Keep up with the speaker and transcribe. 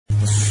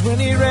when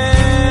he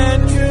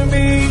ran to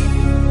me.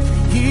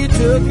 He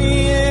took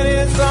me in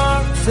his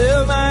arms,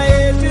 held my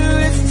head to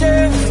his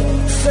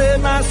chest,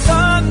 said, my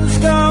son's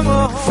come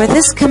home. For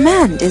this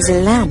command is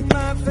a lamp,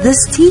 this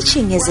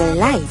teaching is a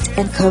light,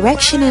 and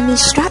correction and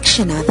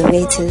instruction are the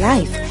way to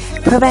life.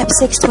 Proverbs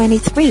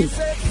 6:23.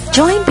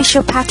 Join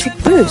Bishop Patrick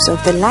Bruce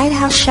of the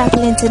Lighthouse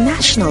Chapel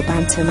International,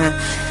 Bantama,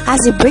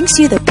 as he brings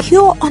you the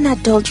pure,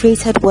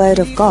 unadulterated Word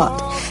of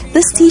God.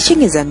 This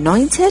teaching is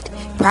anointed,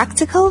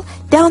 practical,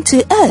 down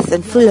to earth,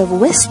 and full of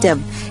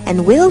wisdom,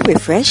 and will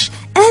refresh,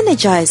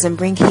 energize, and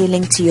bring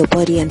healing to your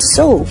body and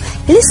soul.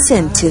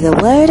 Listen to the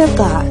Word of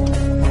God.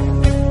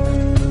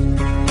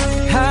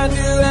 I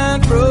knew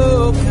I'd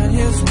broken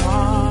his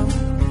heart.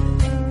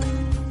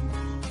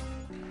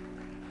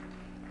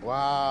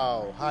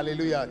 Wow,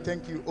 hallelujah.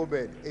 Thank you,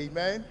 Obed.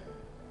 Amen.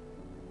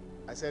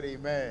 I said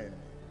amen.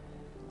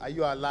 Are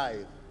you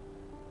alive?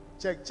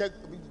 Check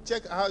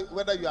how,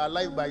 whether you are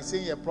alive by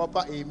saying a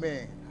proper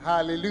amen.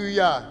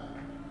 Hallelujah.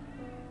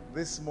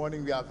 This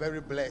morning we are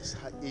very blessed.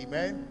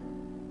 Amen.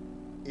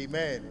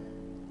 Amen.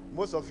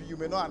 Most of you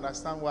may not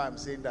understand why I'm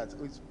saying that.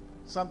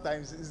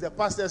 Sometimes it's the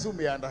pastors who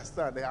may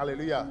understand.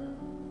 Hallelujah.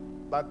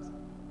 But,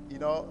 you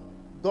know,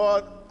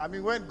 God,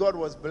 when God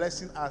was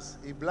blessing us,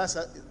 He blessed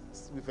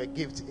us with a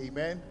gift.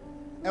 Amen.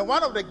 And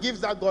one of the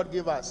gifts that God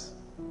gave us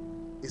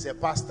is a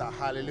pastor.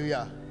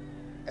 Hallelujah.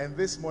 And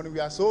this morning we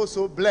are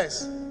so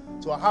blessed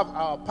to have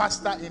our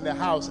pastor in the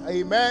house.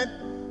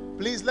 Amen.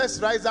 Please, let's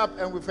rise up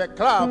and with a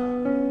clap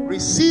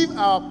receive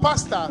our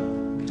pastor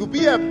to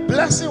be a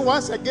blessing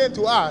once again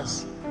to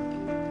us.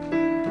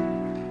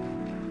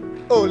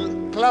 Oh,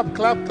 clap,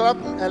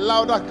 a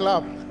louder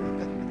clap.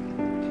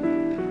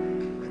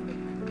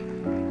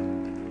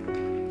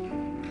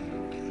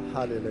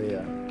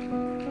 Hallelujah.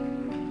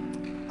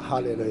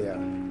 Hallelujah.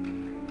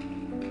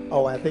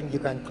 Oh, I think you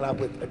can clap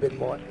with a bit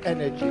more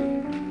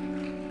energy.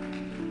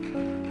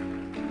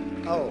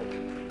 Oh,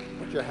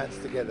 put your hands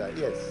together.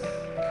 Yes.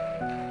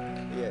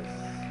 Yes.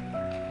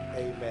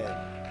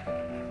 Amen.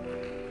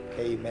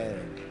 Amen.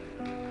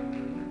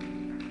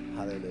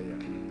 Hallelujah.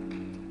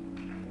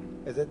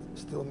 Is it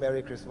still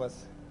Merry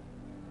Christmas?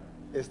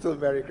 It's still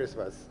Merry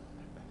Christmas.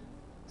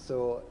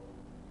 So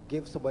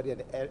give somebody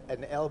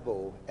an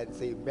elbow and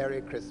say,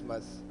 Merry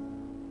Christmas.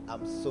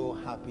 I'm so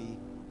happy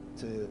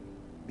to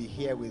be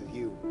here with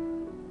you.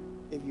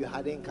 If you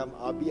hadn't come,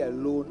 I'll be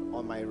alone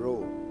on my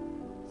row.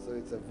 So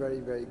it's a very,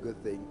 very good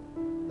thing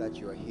that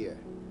you are here.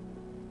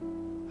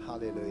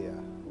 Hallelujah.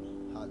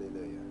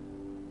 Hallelujah.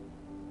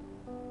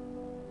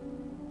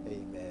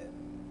 Amen.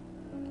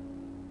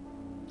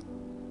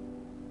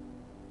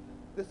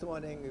 This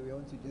morning we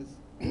want to just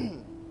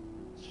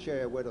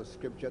share a word of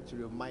scripture to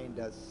remind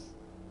us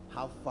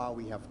how far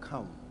we have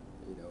come.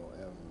 You know,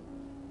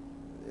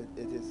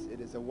 it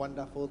is a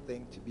wonderful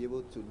thing to be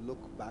able to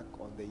look back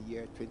on the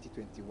year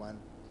 2021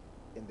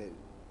 in the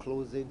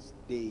closing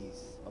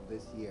days of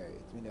this year.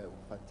 It's been a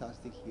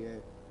fantastic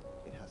year.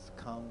 It has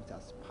come, it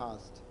has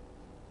passed.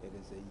 It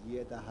is a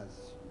year that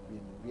has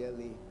been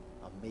really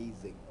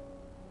amazing.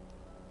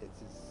 It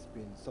has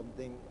been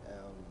something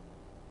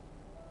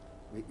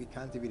we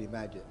can't even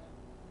imagine.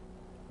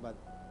 But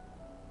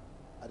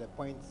at a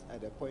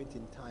point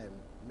in time,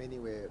 many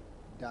were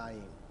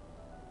dying.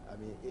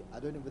 I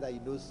don't know whether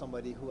you know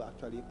somebody who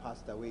actually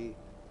passed away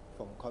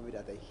from COVID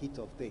at the heat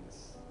of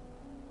things.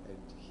 And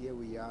here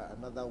we are,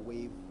 another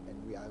wave,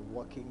 and we are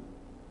walking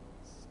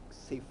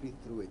safely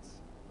through it.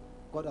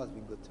 God has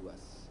been good to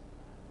us.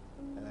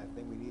 And I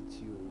think we need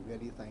to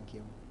really thank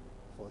Him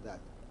for that.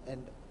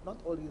 And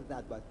not only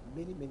that, but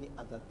many, many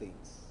other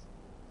things.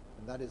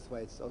 And that is why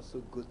it's also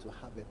good to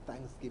have a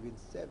Thanksgiving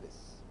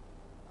service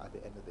at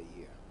the end of the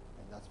year.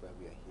 And that's why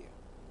we are here.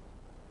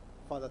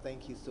 Father,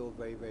 thank you so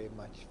very, very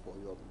much for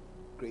your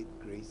great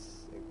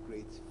grace and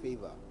great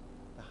favor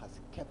that has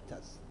kept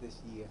us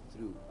this year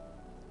through.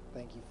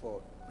 Thank you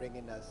for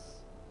bringing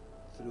us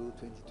through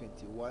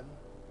 2021,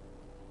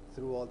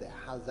 through all the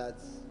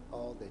hazards,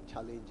 all the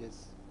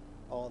challenges,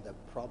 all the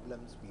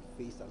problems we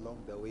faced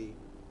along the way.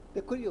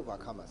 They couldn't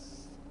overcome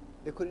us.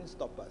 They couldn't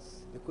stop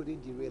us. They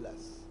couldn't derail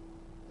us.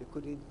 They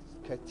couldn't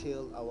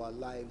curtail our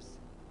lives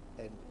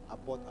and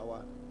abort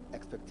our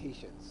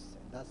expectations.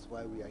 And that's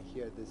why we are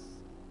here this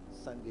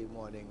Sunday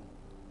morning,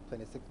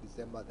 26th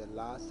December, the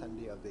last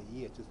Sunday of the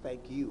year, to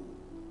thank you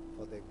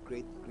for the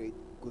great, great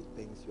good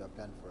things you have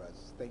done for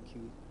us. Thank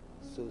you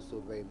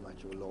so very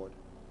much, O Lord.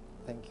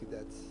 Thank you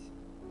that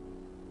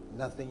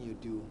nothing you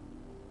do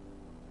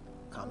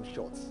comes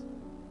short.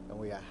 And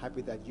we are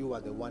happy that you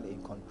are the one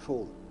in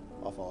control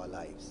of our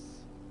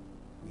lives.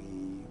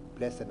 We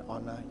bless and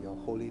honor your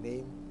holy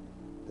name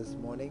this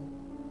morning.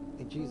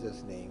 In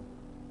Jesus' name.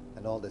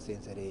 And all the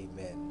saints said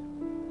amen.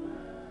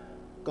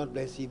 God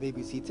bless you. You may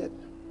be seated.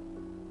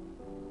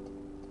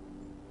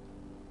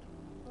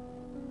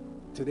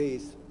 Today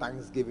is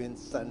Thanksgiving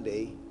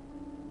Sunday,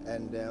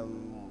 and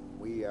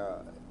we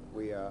are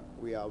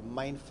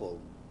mindful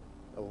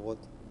of what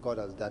God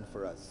has done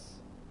for us.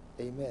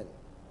 Amen.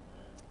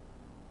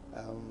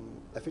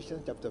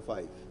 Ephesians chapter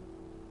 5.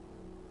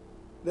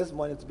 This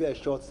morning to be a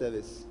short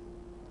service,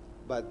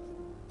 But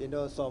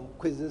some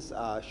quizzes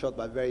are short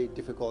but very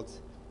difficult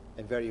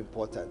and very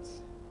important.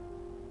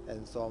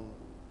 And some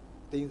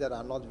things that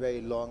are not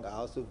very long are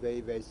also very,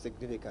 very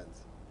significant.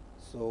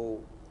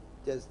 So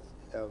just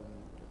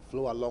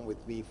flow along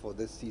with me for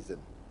this season.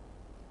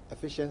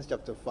 Ephesians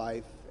chapter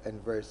 5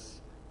 and verse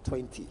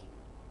 20.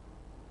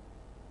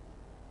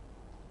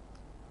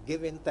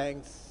 Giving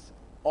thanks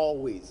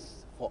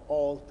always for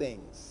all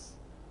things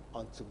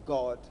unto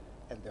God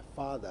and the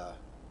Father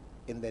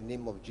in the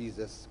name of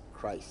Jesus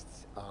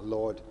Christ, our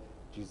Lord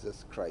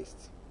Jesus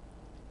Christ.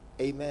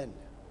 Amen.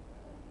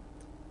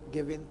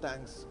 Giving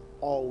thanks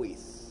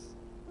always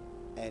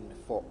and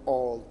for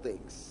all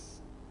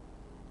things.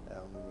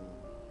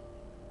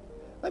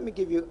 Let me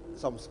give you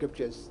some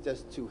scriptures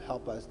just to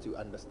help us to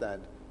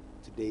understand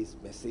today's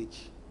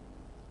message.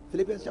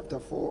 Philippians chapter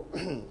 4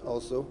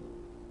 also.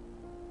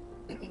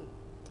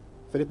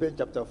 Philippians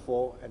chapter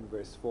 4 and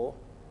verse 4.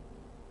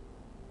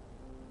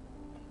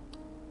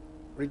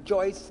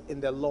 Rejoice in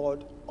the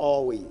Lord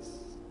always.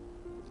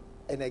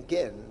 And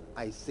again,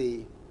 I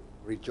say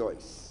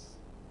rejoice.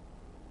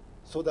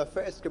 So the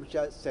first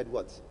scripture said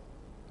what?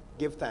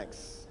 Give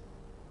thanks.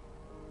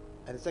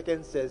 And the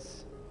second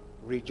says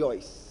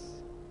rejoice.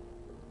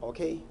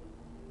 Okay?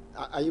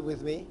 Are you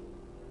with me?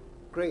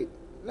 Great.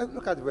 Let's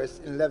look at verse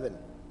 11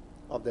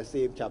 of the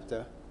same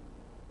chapter.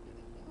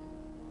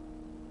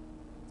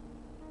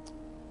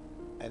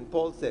 And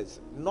Paul says,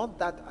 not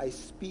that I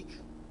speak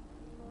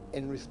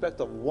in respect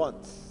of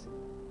wants,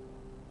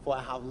 for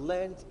I have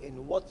learned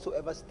in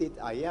whatsoever state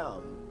I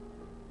am,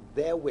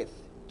 therewith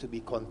to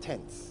be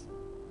content.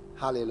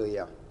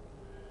 Hallelujah.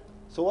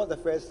 So what's the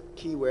first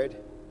key word?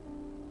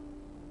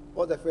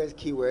 What's the first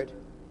key word?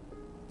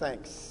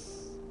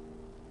 Thanks.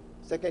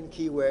 Second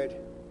key word,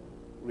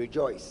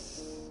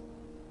 rejoice.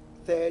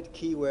 Third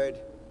key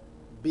word,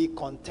 be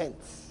content.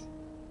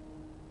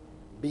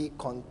 Be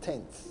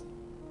content.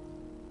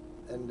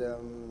 And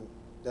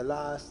the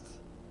last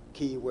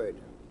key word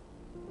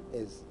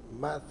is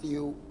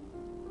Matthew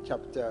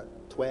chapter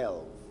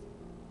 12.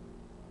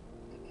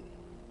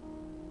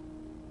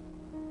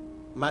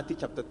 Matthew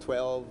chapter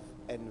 12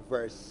 and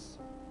verse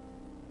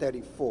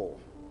 34.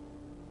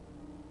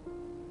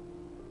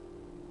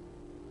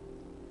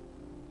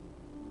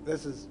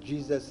 This is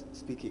Jesus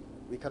speaking.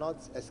 We cannot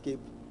escape.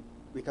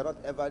 We cannot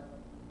ever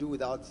do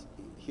without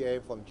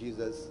hearing from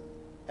Jesus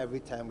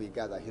every time we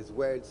gather. His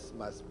words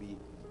must be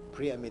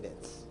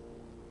preeminent.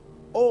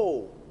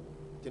 Oh,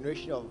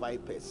 generation of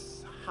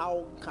vipers,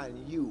 how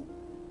can you,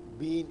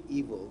 being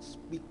evil,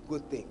 speak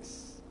good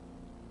things?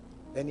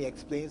 Then he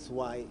explains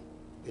why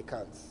they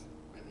can't.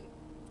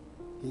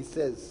 He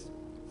says,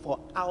 for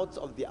out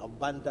of the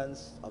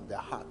abundance of the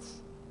heart,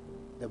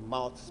 the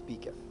mouth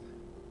speaketh.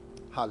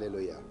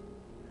 Hallelujah.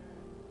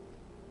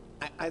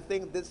 I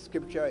think this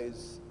scripture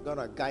is going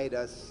to guide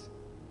us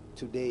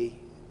today,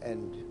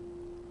 and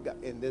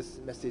in this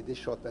message, this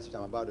short message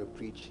I'm about to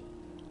preach.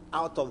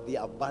 Out of the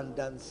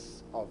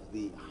abundance of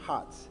the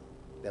heart,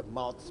 the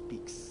mouth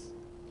speaks.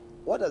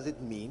 What does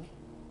it mean?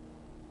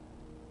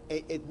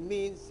 It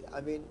means,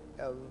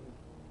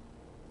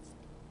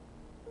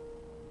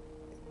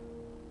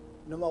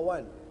 number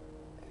one,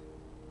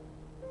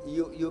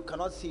 you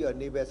cannot see your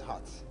neighbor's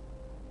heart.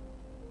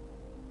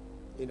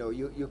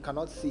 You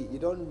cannot see. You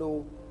don't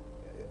know.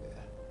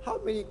 How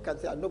many can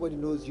say nobody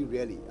knows you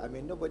really?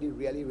 Nobody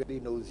really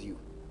knows you,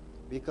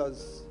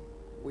 because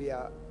we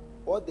are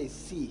what they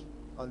see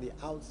on the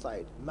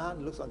outside.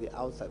 Man looks on the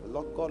outside,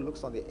 but God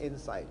looks on the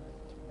inside,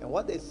 and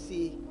what they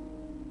see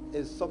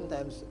is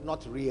sometimes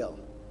not real.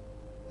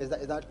 Is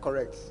that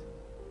correct?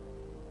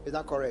 Is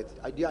that correct?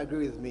 Do you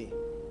agree with me?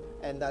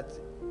 And that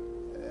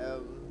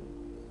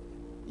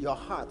your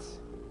heart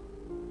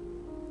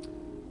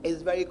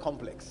is very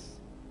complex.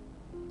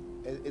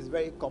 It's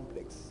very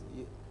complex.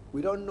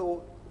 We don't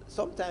know.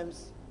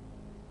 Sometimes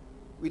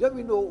we don't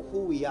even know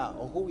who we are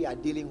or who we are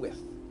dealing with.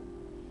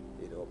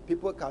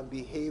 People can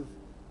behave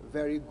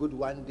very good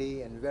one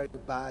day and very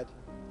bad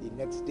the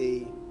next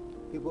day.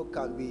 People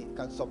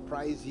can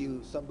surprise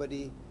you.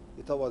 Somebody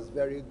you thought was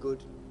very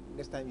good,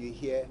 next time you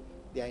hear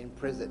they are in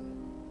prison.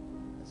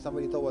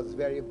 Somebody thought was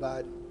very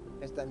bad,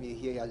 next time you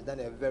hear he has done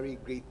a very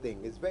great thing.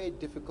 It's very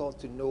difficult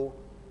to know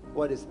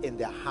what is in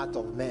the heart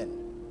of men.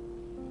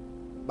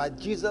 But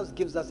Jesus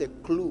gives us a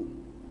clue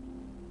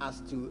as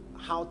to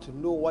how to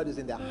know what is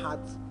in the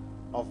heart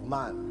of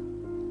man.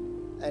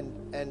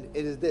 And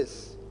it is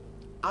this: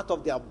 out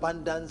of the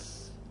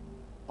abundance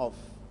of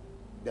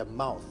the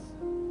mouth,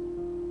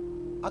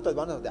 out of the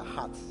abundance of the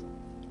heart,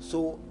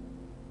 so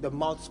the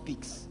mouth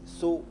speaks.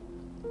 So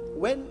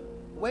when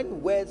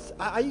words,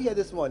 are you here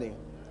this morning?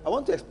 I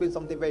want to explain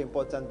something very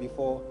important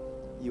before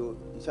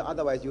so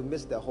otherwise you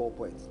miss the whole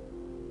point.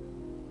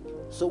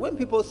 So when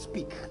people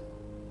speak,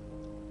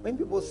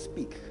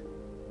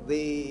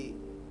 they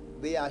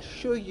are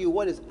showing you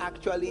what is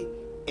actually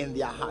in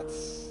their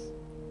hearts.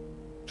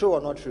 True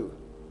or not true?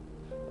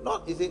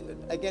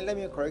 Again, let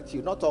me correct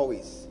you, not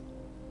always.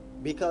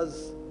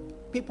 Because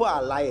people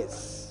are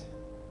liars.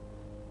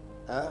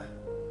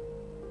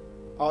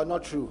 Or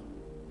not true?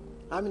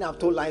 I've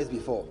told lies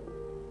before.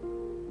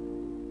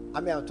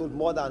 I mean, I'm told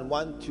more than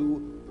 1,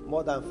 2,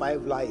 more than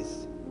 5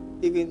 lies.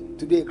 Even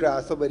today,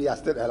 somebody is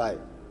still alive.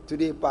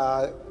 Today,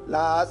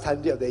 last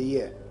Sunday of the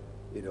year,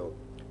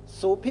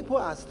 So people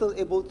are still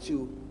able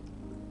to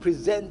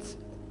present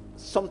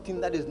something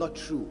that is not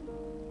true.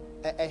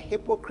 A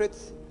hypocrite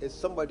is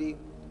somebody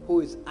who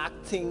is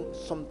acting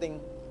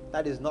something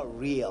that is not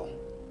real,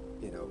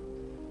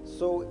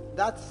 So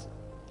that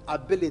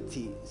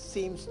ability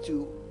seems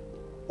to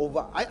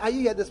Are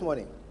you here this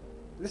morning?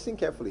 Listen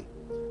carefully.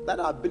 That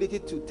ability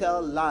to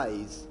tell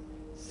lies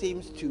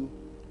seems to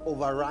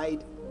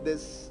override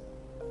this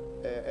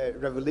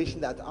revelation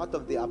that out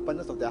of the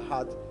abundance of their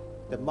heart,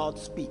 the mouth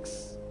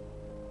speaks.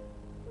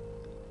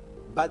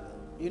 But,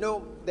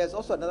 there's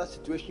also another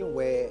situation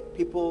where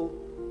people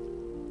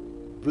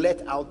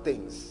blurt out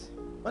things.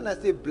 When I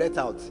say blurt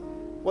out,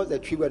 what's the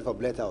tree word for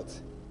blurt out?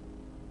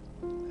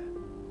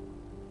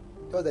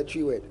 What's the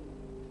tree word?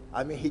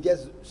 I mean, he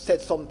just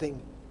said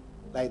something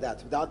like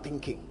that without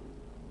thinking.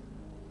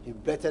 He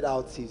blurted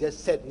out, he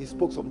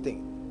spoke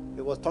something.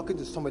 He was talking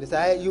to somebody, he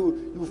said, hey,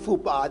 you fool,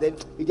 then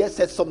he just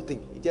said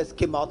something. It just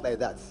came out like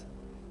that.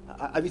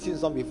 Have you seen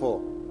some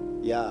before?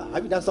 Yeah.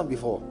 Have you done some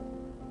before?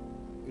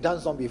 You've done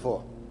some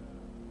before?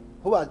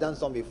 Who has done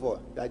some before?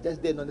 You are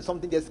just there,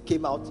 something just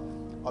came out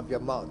of your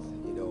mouth,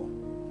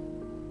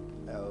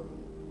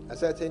 A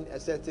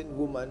certain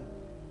woman,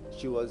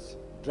 she was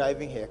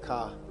driving her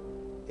car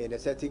in a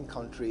certain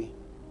country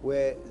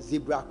where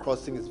zebra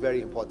crossing is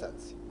very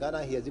important.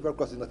 Ghana here, zebra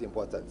crossing is not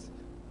important,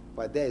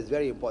 but there is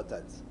very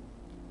important.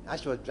 And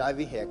she was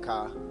driving her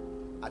car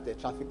at a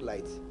traffic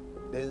light.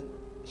 Then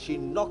she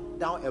knocked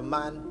down a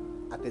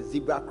man at a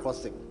zebra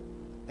crossing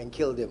and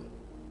killed him.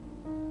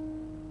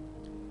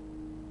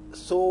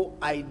 So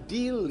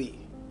ideally,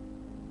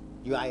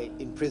 you are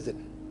in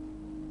prison.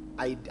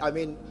 I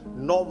mean,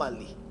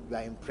 normally you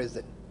are in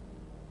prison,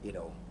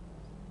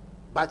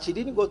 But she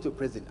didn't go to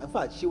prison. In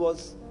fact, she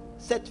was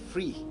set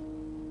free.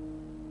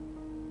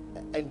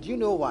 And do you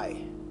know why?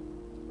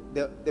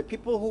 The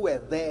people who were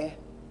there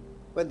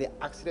when the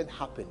accident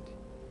happened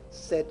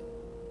said,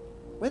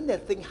 when the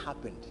thing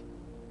happened,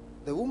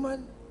 the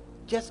woman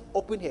just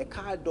opened her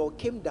car door,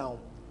 came down,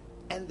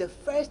 and the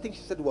first thing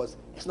she said was,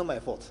 it's not my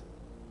fault.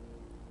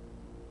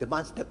 The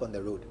man stepped on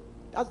the road.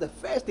 That's the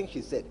first thing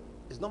she said.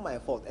 It's not my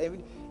fault. I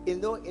mean, in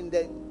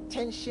the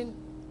tension,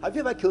 have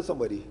you ever killed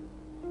somebody?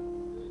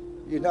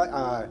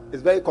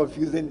 It's very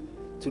confusing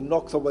to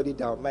knock somebody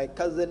down. My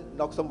cousin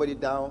knocked somebody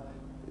down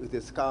with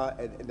his car,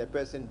 and the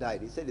person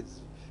died. He said,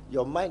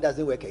 your mind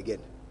doesn't work again.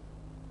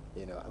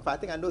 In fact, I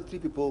think I know 3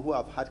 people who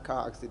have had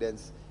car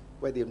accidents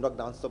where they've knocked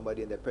down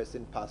somebody and the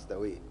person passed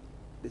away.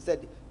 They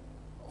said,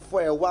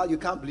 for a while, you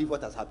can't believe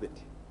what has happened.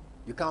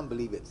 You can't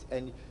believe it.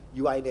 And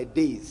you are in a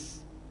daze.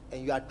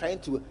 And you are trying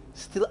to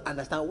still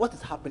understand what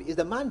is happening. Is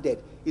the man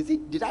dead?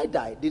 Did I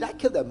die? Did I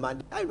kill the man?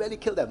 Did I really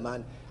kill the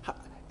man?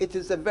 It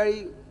is a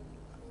very,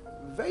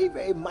 very,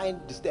 very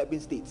mind-disturbing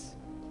state.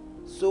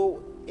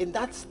 So in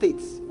that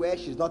state where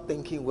she's not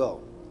thinking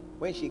well,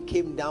 when she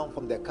came down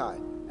from the car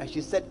and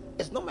she said,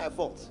 it's not my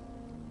fault.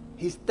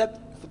 He stepped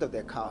in front of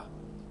the car.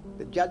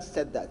 The judge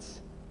said that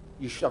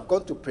you should have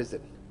gone to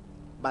prison.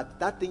 But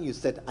that thing you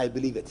said, I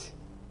believe it.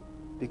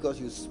 Because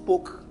you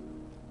spoke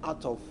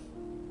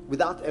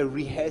without a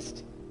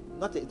rehearsed,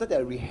 not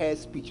a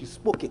rehearsed speech. You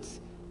spoke it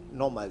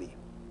normally.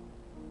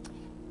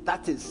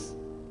 That is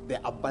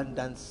the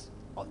abundance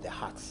of the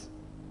heart.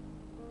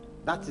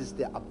 That is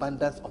the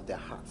abundance of the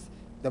heart.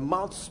 The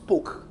mouth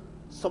spoke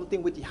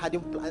something which he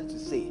hadn't planned to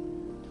say.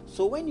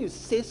 So when you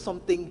say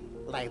something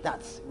like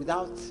that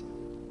without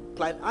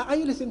plan, are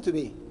you listening to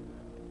me?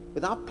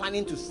 Without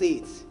planning to say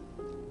it,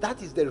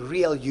 that is the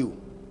real you.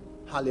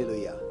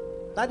 Hallelujah.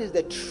 That is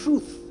the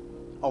truth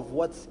of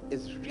what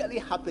is really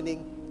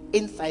happening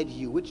inside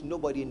you, which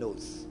nobody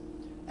knows.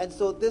 And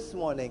so this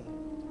morning,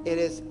 it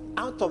is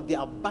out of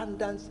the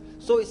abundance.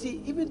 So you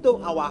see, even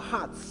though our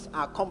hearts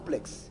are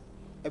complex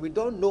and we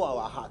don't know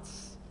our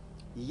hearts,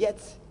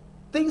 yet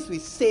things we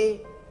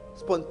say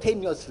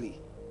spontaneously,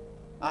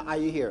 are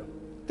you here?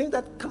 Things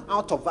that come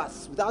out of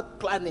us without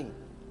planning,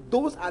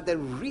 those are the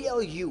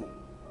real you.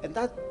 And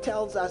that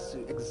tells us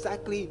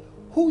exactly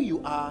who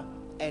you are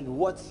and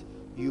what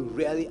you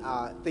really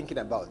are thinking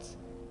about.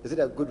 Is it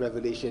a good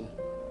revelation?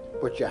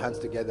 Put your hands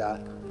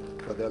together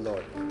for the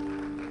Lord.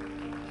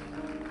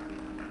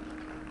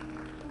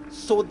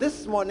 So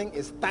this morning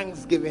is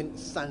Thanksgiving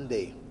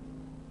Sunday.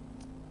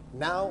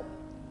 Now,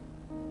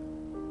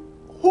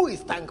 who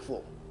is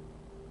thankful?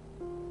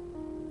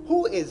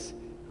 Who is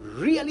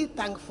really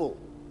thankful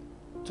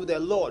to the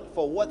Lord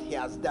for what he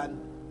has done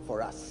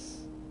for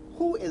us?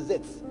 Who is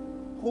it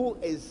who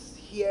is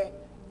here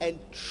and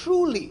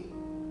truly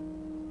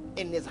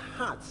in his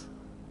heart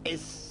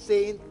is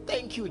saying,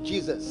 thank you,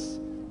 Jesus,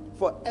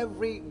 for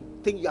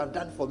everything you have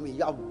done for me.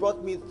 You have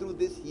brought me through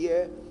this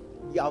year.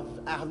 I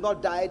have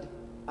not died.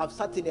 I've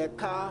sat in a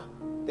car.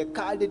 The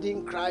car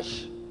didn't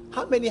crash.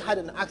 How many had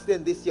an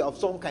accident this year of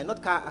some kind?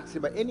 Not car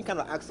accident, but any kind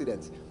of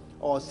accident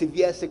or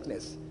severe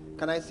sickness.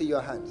 Can I see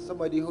your hand?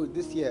 Somebody who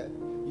this year,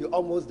 you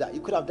almost died.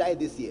 You could have died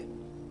this year.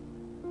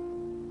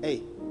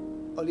 Hey,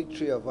 only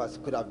 3 of us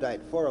could have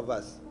died. 4 of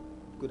us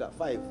could have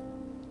 5.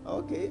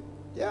 Okay,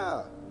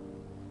 yeah.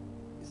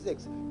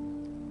 6.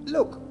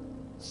 Look,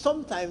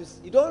 sometimes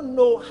you don't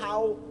know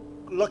how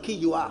lucky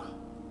you are.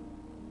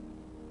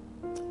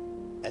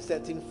 A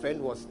certain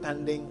friend was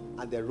standing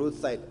at the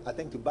roadside, I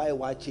think to buy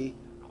wachi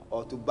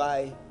or to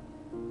buy,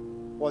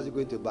 what was he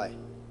going to buy?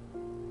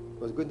 He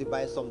was going to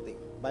buy something,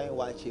 buying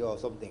wachi or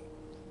something.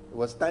 He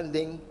was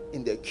standing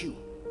in the queue.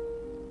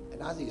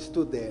 And as he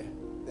stood there,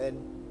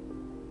 then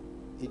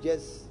it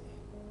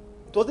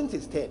wasn't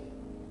his turn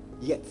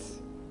yet,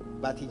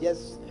 but he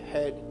just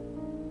he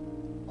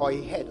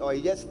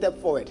just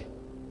stepped forward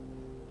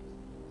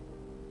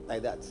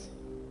like that.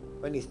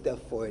 When he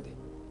stepped forward,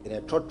 then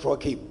a truck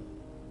came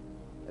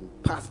and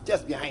passed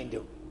just behind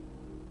him.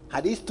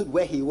 Had he stood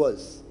where he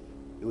was,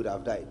 he would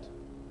have died.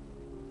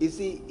 You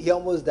see, he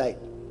almost died,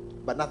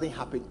 but nothing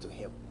happened to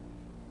him.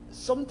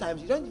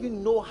 Sometimes you don't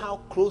even know how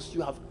close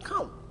you have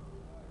come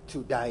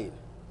to dying.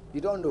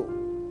 You don't know.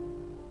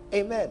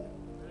 Amen.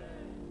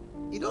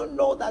 You don't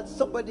know that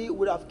somebody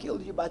would have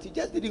killed you, but you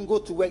just didn't go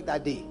to work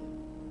that day.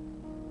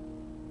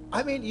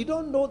 I mean, you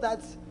don't know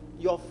that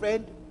your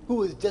friend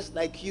who is just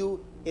like you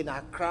in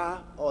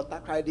Accra or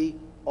Takoradi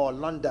or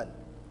London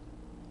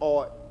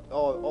or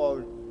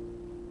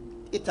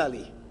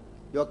Italy,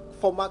 your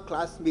former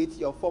classmates,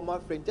 your former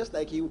friend, just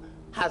like you,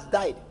 has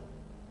died.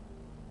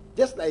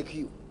 Just like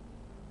you.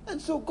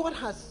 And so God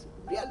has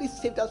really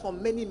saved us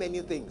from many,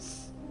 many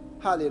things.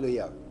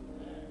 Hallelujah.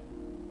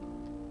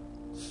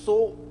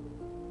 So,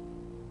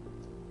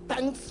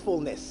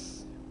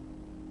 thankfulness.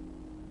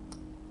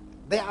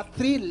 There are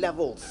 3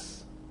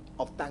 levels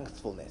of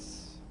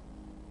thankfulness.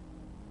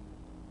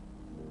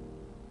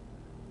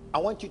 I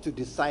want you to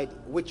decide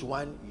which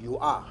one you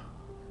are.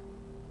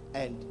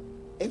 And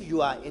if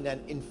you are in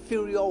an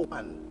inferior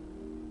one,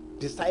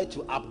 decide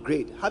to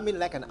upgrade. How many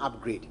like an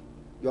upgrade?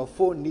 Your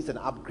phone needs an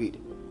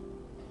upgrade.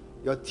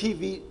 Your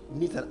TV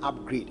needs an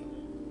upgrade.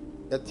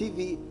 Your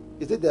TV,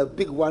 is it the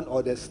big one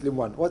or the slim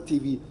one? What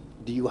TV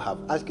do you have?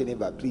 Ask your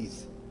neighbor,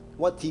 please.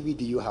 What TV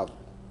do you have?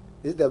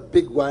 Is it the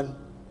big one?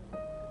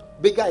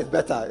 Bigger is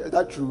better. Is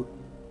that true?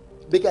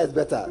 Bigger is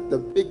better. The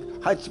big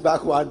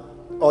hatchback one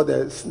or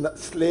the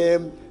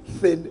slim,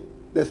 thin,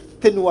 the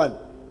thin one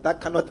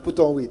that cannot put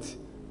on weight.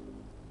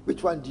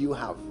 Which one do you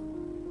have?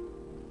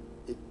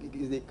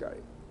 Is it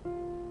correct?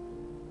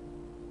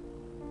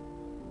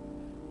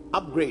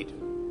 Upgrade.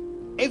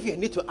 If you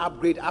need to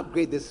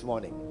upgrade this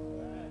morning.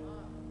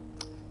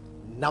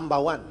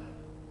 Number 1.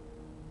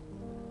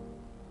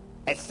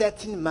 A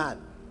certain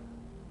man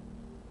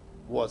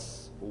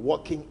was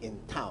walking in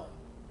town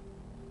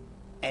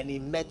and he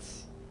met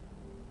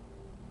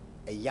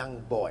a young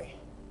boy.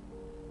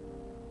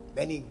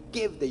 Then he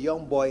gave the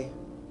young boy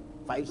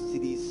 5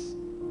 cedis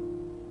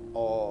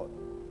or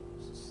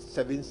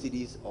 7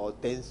 cedis or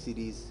 10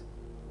 cedis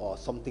or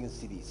something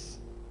cedis.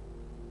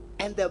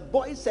 And the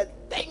boy said,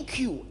 "Thank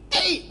you.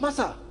 Hey,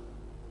 Master.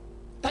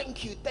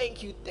 Thank you,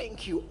 thank you,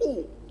 thank you.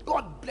 Oh,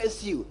 God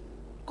bless you.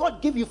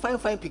 God give you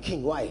fine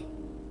picking. Why?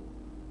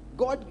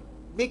 God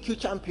make you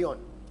champion."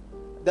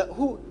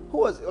 Who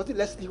was it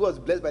Leslie who was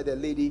blessed by the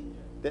lady?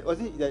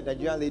 Was it the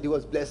Nigerian lady who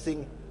was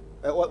blessing?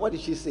 What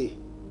did she say?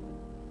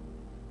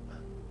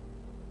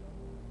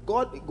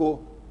 God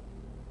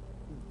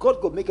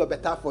go make it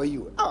better for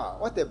you. Ah,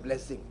 what a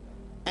blessing.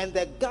 And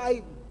the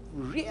guy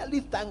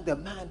really thanked the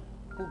man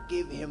who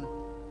gave him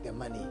the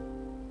money,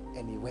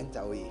 and he went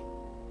away.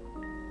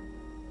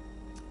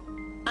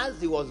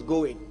 As he was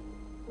going,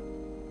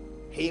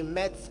 he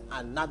met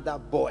another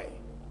boy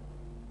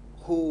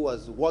who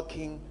was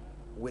walking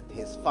with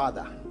his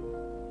father,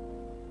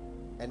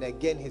 and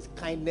again his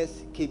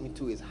kindness came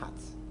into his heart.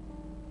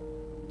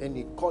 Then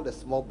he called the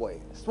small boy,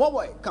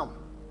 come,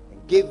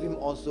 and gave him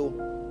also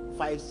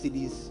 5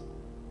 cedis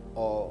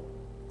or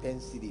 10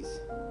 cedis.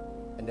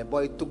 And the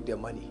boy took the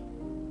money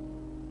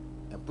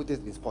and put it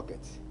in his pocket.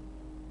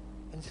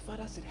 And his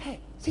father said, "Hey,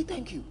 say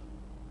thank you."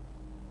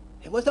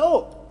 He was,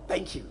 "Oh,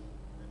 thank you.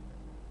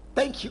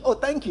 Thank you. Oh,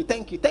 thank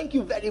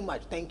you very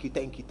much. Thank you.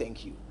 And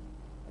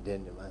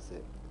then the man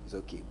said, "It's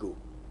okay, go."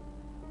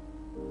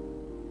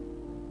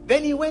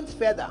 Then he went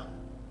further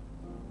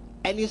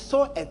and he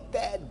saw a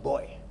 3rd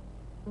boy.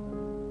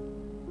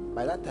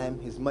 By that time,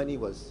 his money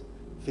was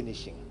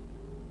finishing.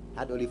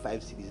 Had only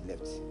 5 cedis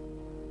left.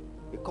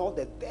 He called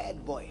the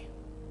 3rd boy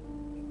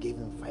and gave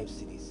him 5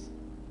 cedis.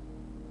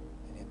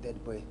 And the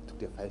 3rd boy took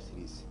the 5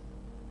 cedis,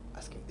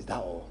 asking, "Is that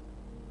all?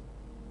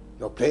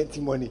 Your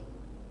plenty money.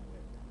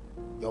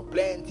 Your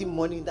plenty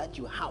money that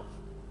you have.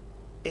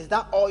 Is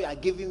that all you are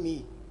giving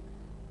me?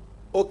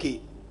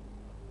 Okay."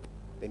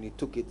 Then he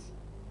took it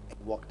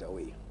and walked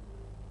away.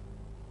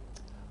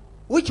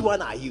 Which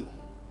one are you?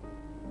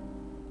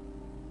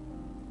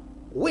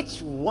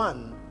 Which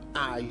one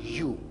are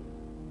you?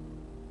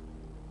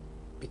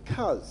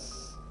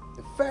 Because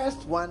the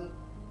first one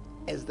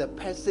is the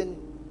person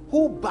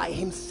who by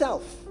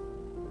himself.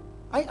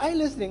 Are you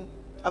listening?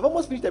 I've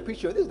almost finished the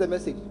preaching. This is the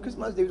message.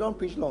 Christmas Day, we don't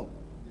preach long.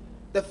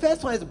 The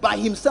first one is by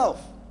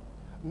himself.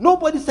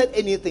 Nobody said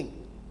anything.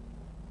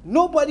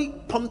 Nobody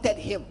prompted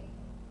him.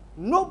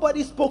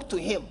 Nobody spoke to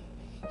him.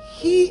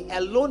 He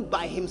alone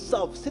by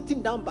himself,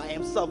 sitting down by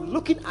himself,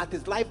 looking at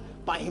his life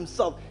by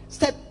himself,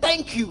 said,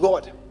 "Thank you,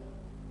 God."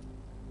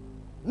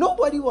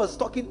 Nobody was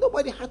talking.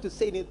 Nobody had to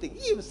say anything.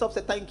 He himself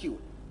said, "Thank you."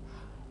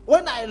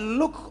 When I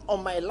look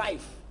on my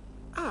life,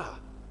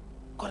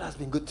 God has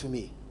been good to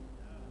me.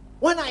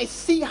 When I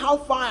see how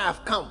far I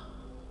have come,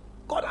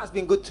 God has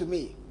been good to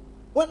me.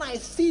 When I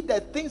see the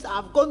things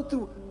I've gone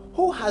through,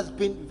 who has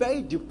been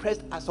very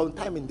depressed at some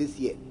time in this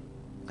year?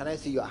 Can I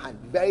see your hand?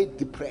 Very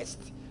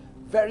depressed,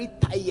 very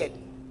tired.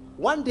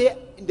 One day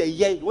in the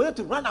year, you wanted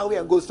to run away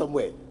and go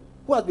somewhere.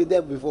 Who has been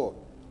there before?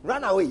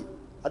 Run away.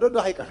 I don't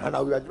know how you can run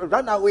away.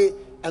 Run away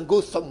and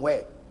go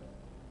somewhere.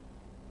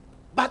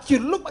 But you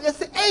look back and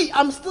say, "Hey,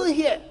 I'm still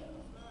here.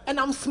 And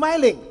I'm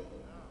smiling."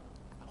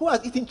 Who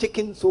has eaten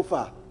chicken so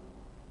far?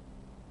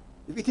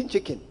 You've eaten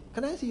chicken.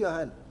 Can I see your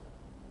hand?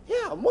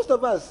 Yeah, most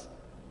of us.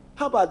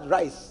 How about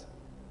rice?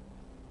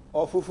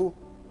 Or fufu?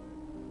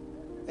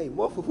 Hey,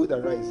 more fufu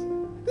than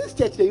rice. This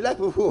church, you like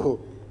fufu?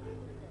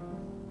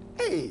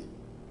 Hey,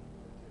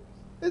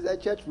 it's a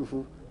church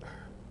fufu.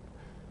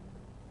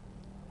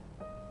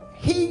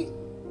 He,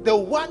 the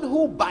one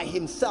who by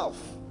himself,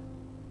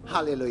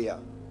 hallelujah,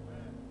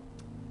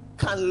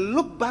 can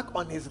look back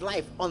on his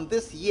life, on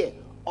this year,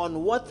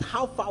 on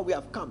how far we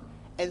have come,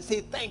 and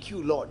say, "Thank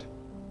you, Lord."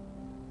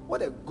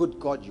 What a good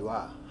God you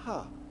are.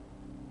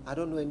 I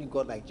don't know any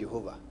God like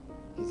Jehovah.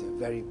 He's a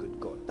very good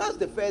God. That's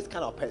the first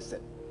kind of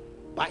person,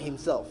 by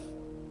himself.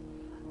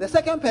 The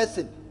second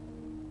person,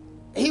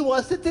 he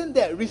was sitting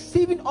there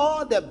receiving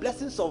all the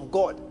blessings of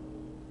God,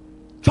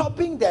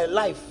 chopping their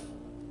life,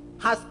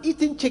 has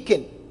eaten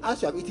chicken,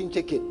 as you have eaten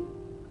chicken.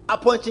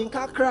 Upon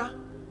chinkakra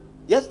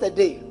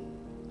yesterday,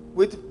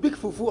 with big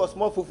fufu or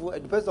small fufu,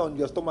 it depends on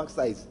your stomach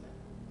size.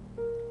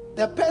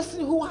 The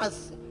person who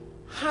has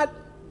had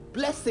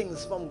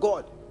blessings from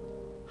God,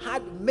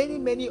 had many,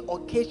 many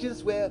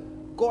occasions where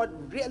God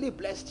really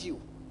blessed you.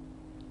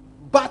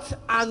 But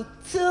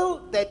until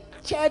the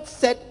church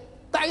said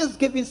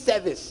Thanksgiving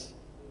service,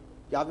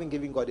 you haven't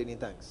given God any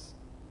thanks.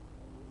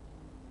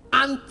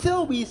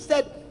 Until we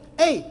said,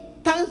 "Hey,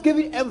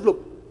 Thanksgiving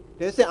envelope."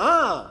 They say,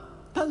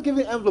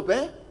 Thanksgiving envelope,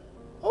 eh?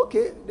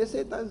 Okay, they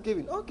say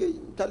Thanksgiving. Okay,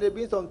 can it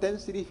be some 10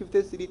 cedi,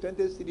 50 cedi,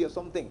 20 cedi or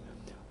something?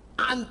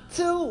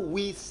 Until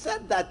we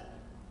said that,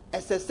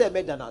 SSA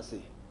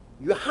Medanasi,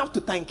 you have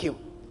to thank him.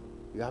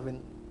 You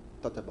haven't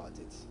thought about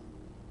it.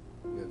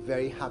 You're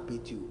very happy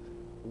to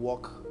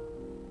walk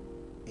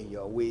in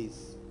your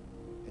ways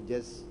and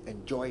just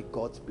enjoy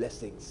God's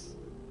blessings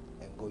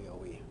and go your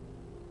way.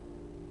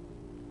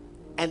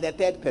 And the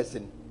third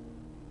person,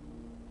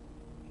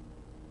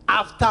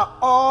 after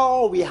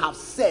all we have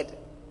said,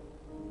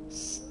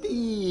 still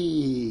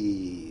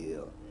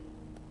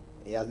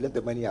he has left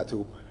the money at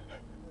home.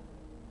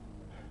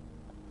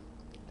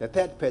 The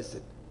third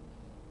person,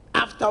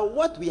 after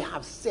what we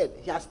have said,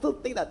 he has still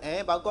think that,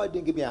 but God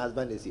didn't give me a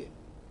husband this year.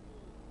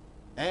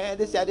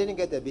 This year I didn't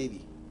get a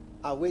baby.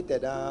 I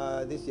waited,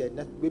 this year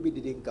baby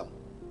didn't come.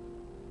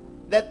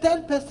 The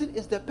third person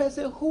is the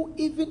person who,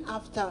 even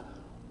after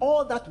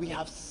all that we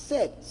have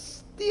said,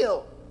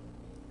 still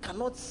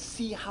cannot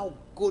see how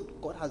good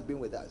God has been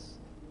with us.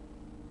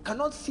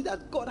 Cannot see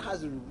that God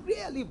has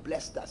really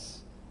blessed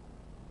us.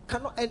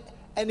 Cannot,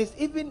 and is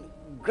even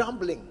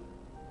grumbling.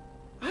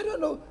 I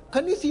don't know.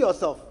 Can you see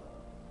yourself?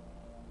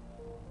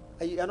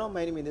 You're not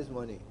minding me this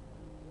morning.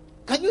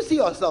 Can you see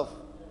yourself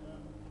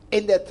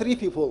in the three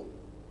people?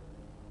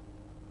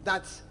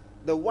 That's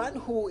the one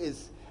who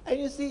is, and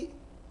you see,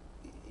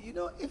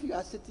 if you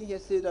are sitting here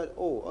saying that,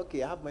 "Oh,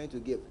 okay, I have money to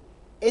give,"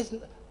 it's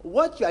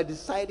what you are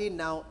deciding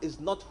now is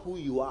not who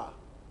you are.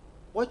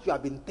 What you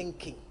have been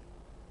thinking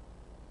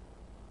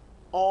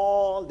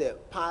all the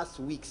past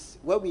weeks.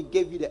 When we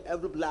gave you the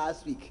envelope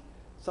last week,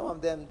 some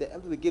of them, the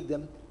envelope we gave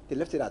them, they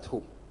left it at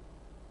home.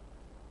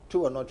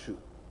 True or not true?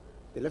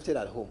 They left it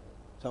at home.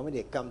 So when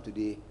they come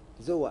today,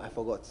 they say, "Oh, I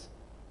forgot.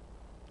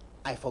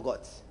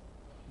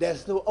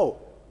 There's no,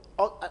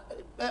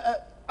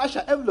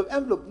 Asha,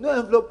 envelope, no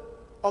envelope.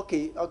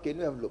 Okay, no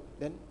envelope.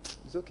 Then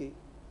it's okay.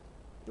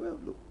 No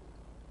envelope."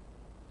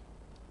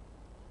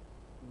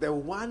 The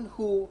one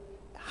who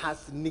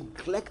has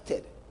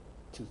neglected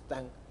to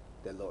thank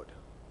the Lord.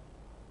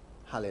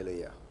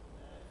 Hallelujah.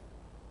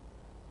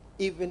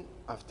 Even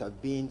after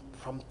being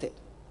prompted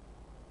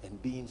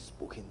and being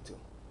spoken to.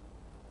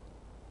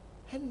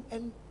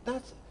 And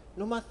that's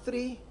number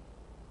three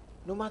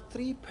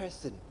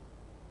person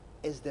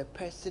is the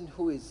person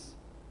who is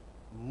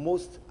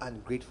most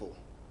ungrateful.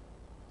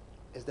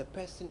 Is the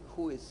person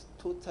who is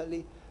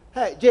totally,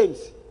 "Hey,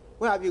 James,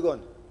 where have you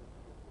gone?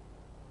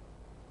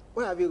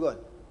 Where have you gone?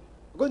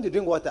 I'm going to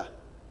drink water.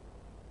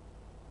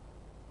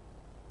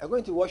 I'm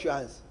going to wash your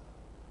hands.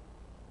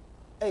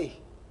 Hey,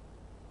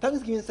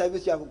 Thanksgiving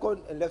service, you have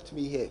gone and left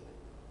me here."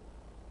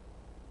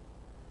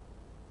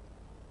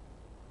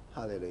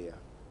 Hallelujah.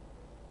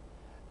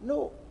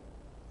 No,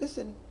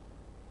 listen.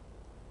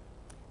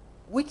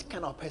 Which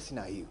kind of person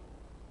are you?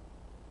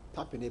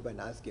 Tap your neighbor and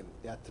ask him.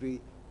 There are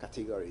three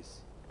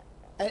categories.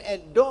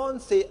 And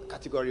don't say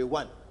category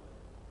 1.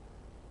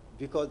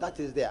 because that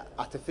is the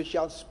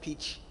artificial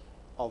speech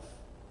of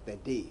the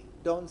day.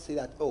 Don't say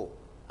that, oh,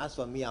 as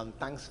for me, I'm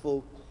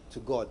thankful to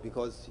God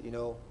because,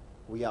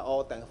 we are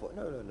all thankful.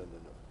 No.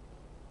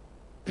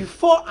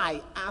 Before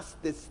I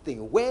ask this thing,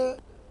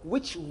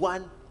 which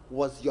one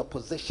was your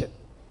position?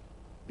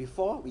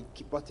 Before we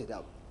brought it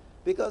up.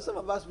 Because some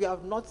of us, we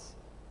have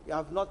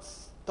not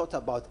thought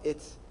about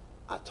it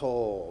at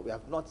all. We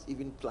have not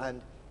even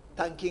planned.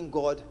 Thanking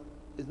God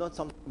is not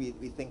something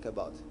we think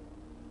about.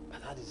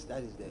 But that is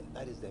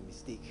the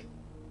mistake.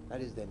 That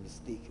is the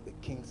mistake, the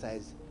king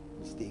size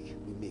mistake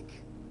we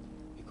make.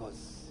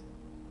 Because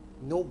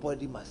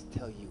nobody must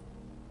tell you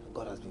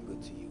God has been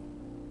good to you.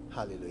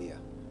 Hallelujah.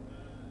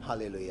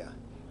 Hallelujah.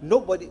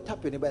 Nobody,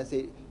 tap your neighbor and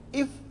say,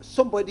 if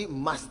somebody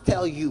must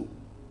tell you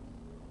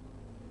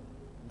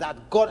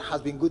that God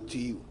has been good to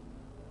you,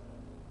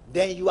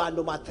 then you are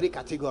number 3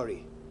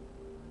 category.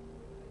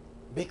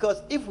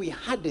 Because if we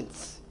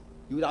hadn't,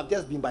 you would have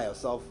just been by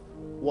yourself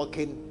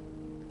walking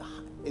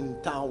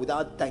in town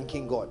without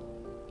thanking God.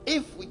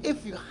 If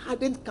you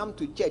hadn't come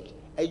to church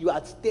and you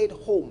had stayed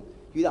home,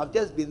 you'd have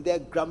just been there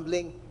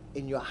grumbling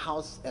in your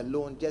house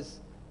alone, just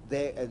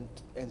there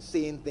and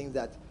saying things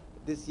that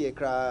this year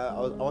I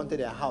wanted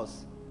a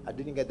house, I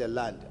didn't get the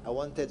land. I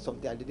wanted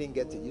something, I didn't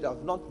get it. You'd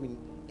have not been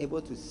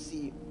able to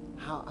see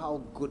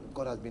how good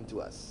God has been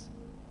to us.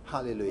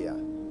 Hallelujah.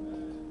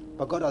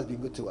 But God has been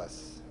good to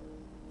us.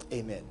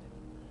 Amen.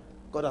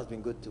 God has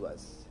been good to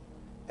us.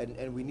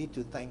 And we need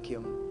to thank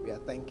him. We are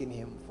thanking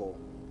him for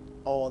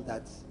all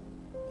that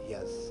he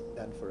has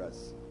done for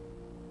us.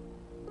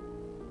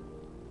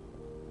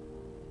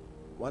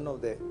 One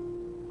of the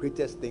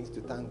greatest things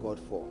to thank God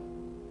for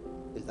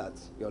is that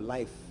your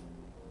life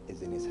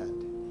is in his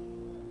hand.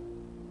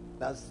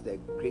 That's the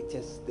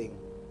greatest thing,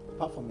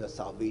 apart from your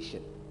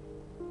salvation,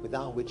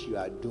 without which you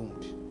are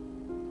doomed.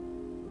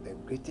 The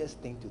greatest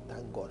thing to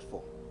thank God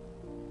for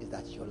is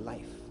that your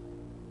life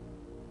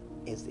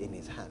is in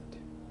his hand.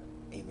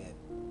 Amen.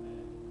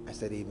 I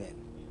said amen.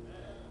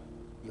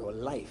 Your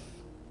life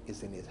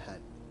is in his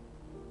hand.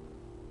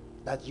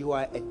 That you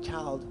are a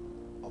child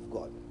of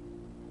God.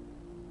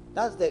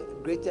 That's the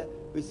greater.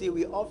 We see,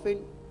 we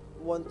often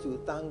want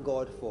to thank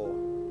God for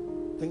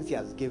things he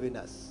has given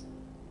us.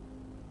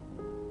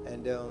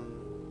 And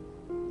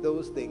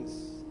those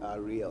things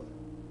are real.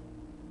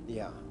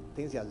 Yeah,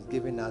 things he has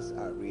given us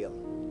are real.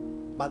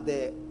 But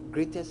the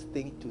greatest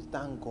thing to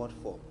thank God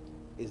for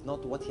is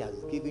not what he has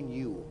given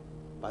you,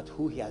 but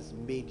who he has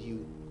made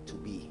you to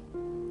be.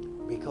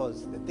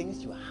 Because the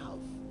things you have,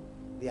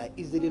 they are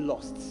easily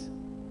lost.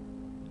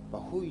 But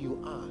who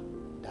you are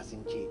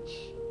doesn't change.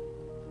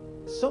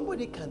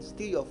 Somebody can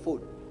steal your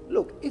phone.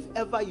 Look, if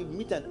ever you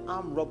meet an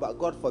armed robber,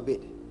 God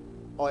forbid,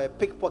 or a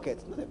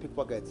pickpocket, not a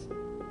pickpocket,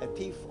 a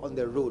thief on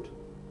the road,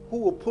 who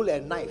will pull a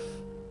knife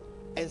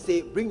and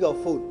say, bring your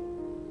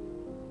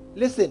phone.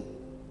 Listen,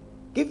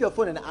 give your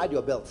phone and add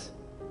your belt.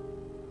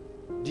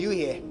 Do you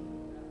hear?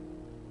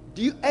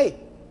 Hey,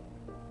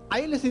 are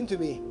you listening to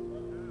me?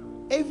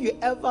 If you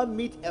ever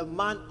meet a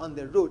man on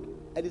the road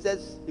and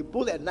he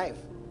pull a knife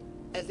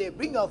and say,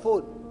 bring your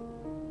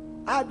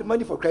phone, add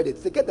money for credit,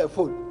 say get the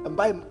phone and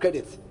buy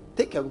credit,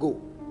 take and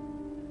go.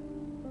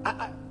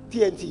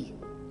 TNT,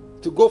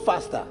 to go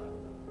faster.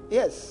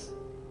 Yes.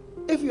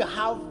 If you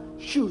have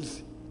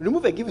shoes,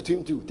 remove and give it to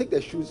him too. Take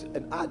the shoes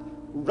and add,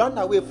 run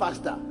away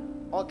faster.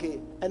 Okay,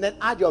 and then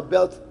add your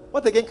belt.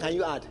 What again can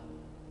you add?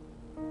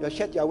 Your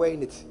shirt, you are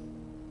wearing it.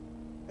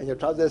 And your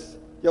trousers,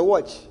 your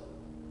watch.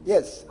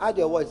 Yes, add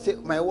your watch. Say,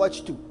 my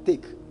watch too,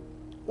 take.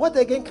 What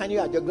again can you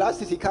add? Your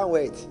glasses, he can't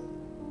wear it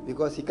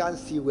because he can't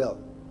see well.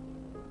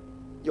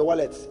 Your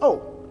wallet,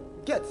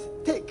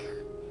 take.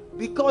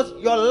 Because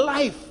your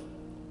life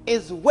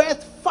is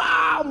worth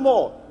far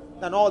more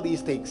than all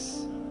these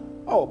things.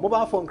 Oh,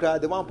 mobile phone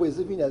card, the one who is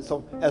even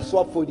a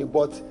swap phone you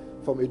bought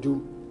from a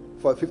Doom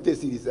for 50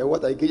 cedis. And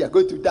what again? You're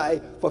going to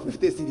die for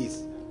 50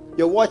 cedis.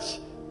 Your watch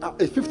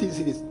is 15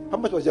 cedis. How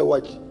much was your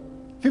watch?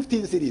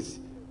 15 cedis.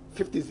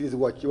 15 cedis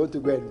watch. You want to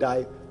go and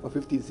die for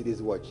 15 cedis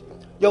watch.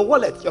 Your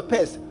wallet, your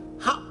purse.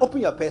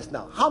 Open your purse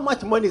now. How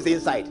much money is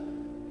inside?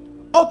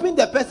 Open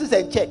the purses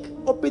and check.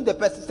 Open the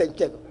purses and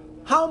check.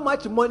 How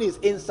much money is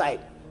inside?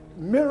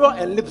 Mirror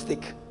and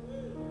lipstick.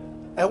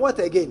 And what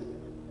again?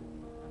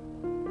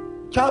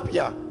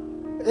 Chapia.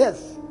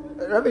 Yes.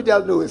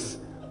 Remedial knows.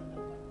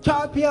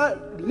 Chapia,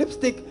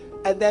 lipstick,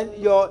 and then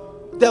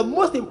the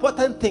most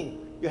important thing,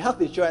 your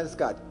health insurance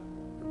card.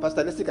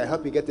 Pastor Leslie can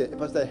help you get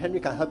Pastor Henry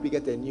can help you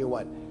get a new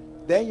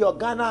one. Then your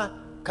Ghana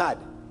card.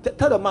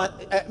 Tell the man,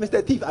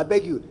 Mr. Thief, I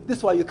beg you,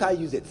 this one you can't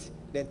use it.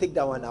 Then take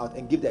that one out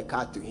and give the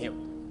card to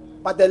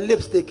him. But the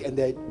lipstick and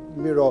the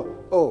mirror,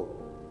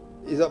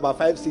 it's about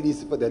 5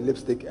 cedis for the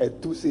lipstick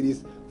and 2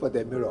 cedis for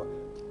the mirror.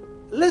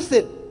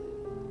 Listen,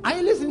 are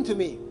you listening to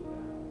me?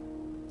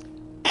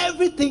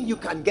 Everything you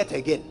can get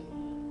again,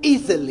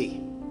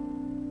 easily,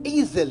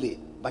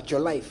 but your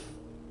life,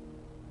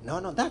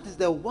 no, that is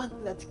the one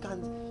thing that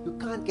you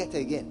can't get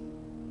again.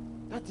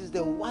 That is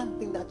the one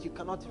thing that you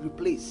cannot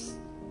replace.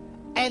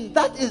 And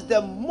that is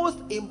the most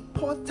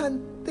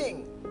important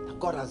thing that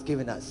God has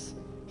given us.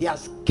 He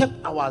has kept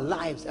our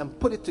lives and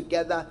put it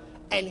together,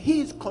 and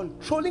He is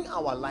controlling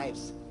our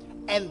lives.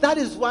 And that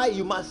is why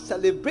you must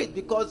celebrate,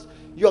 because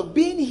you're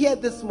being here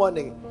this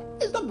morning.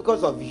 It's not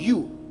because of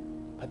you,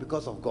 but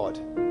because of God.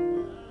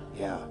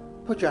 Yeah.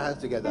 Put your hands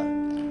together.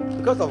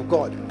 Because of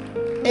God.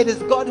 It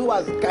is God who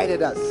has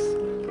guided us.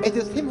 It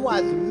is Him who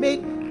has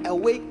made a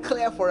way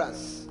clear for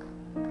us.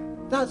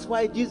 That's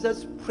why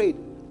Jesus prayed,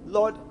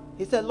 Lord,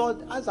 He said,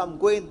 Lord, as I'm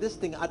going this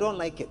thing, I don't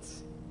like it.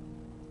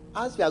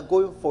 As we are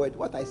going forward,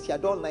 what I see, I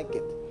don't like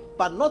it.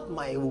 But not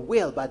my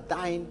will, but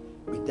thine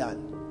be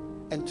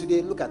done. And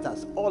today, look at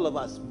us, all of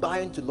us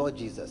bowing to Lord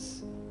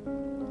Jesus.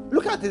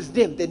 Look at His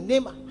name, the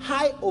name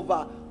high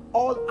over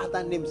all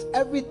other names.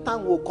 Every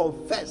tongue will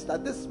confess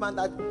that this man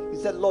that He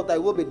said, Lord, thy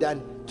will be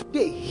done.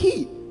 Today,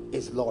 He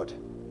is Lord.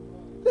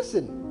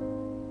 Listen,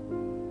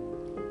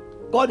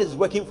 God is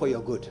working for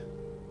your good.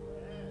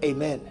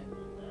 Amen.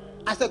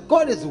 I said,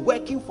 God is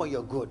working for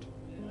your good.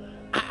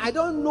 I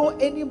don't know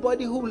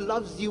anybody who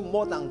loves you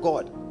more than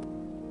God.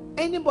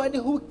 Anybody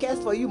who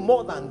cares for you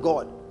more than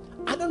God.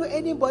 I don't know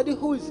anybody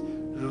who is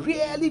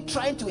really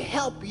trying to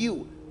help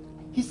you.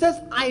 He says,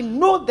 I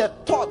know the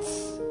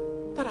thoughts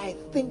that I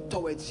think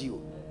towards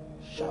you.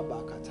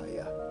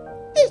 Shabakataya.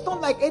 It's not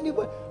like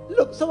anybody.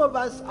 Look, some of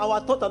us, our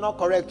thoughts are not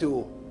correct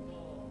too.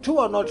 True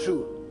or not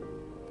true?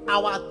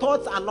 Our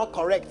thoughts are not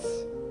correct.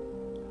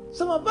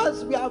 Some of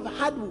us, we have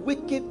had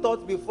wicked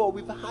thoughts before.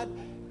 We've had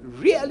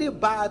really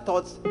bad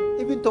thoughts,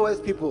 even towards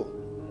people.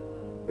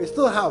 We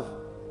still have.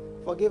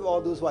 Forgive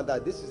all those who are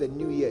that. This is a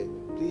new year.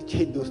 Please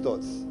change those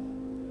thoughts.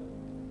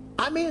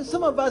 I mean,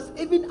 some of us,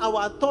 even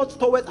our thoughts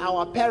towards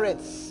our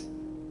parents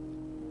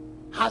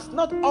has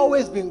not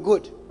always been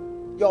good.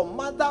 Your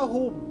mother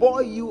who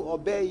bore you or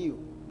bear you,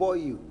 bore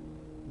you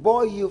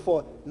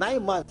for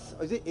 9 months.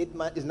 Or is it 8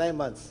 months? It's 9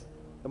 months.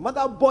 The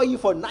mother bore you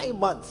for 9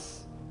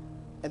 months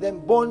and then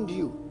born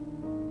you.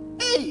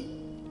 Hey!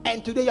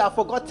 And today you have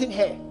forgotten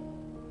her.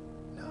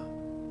 No.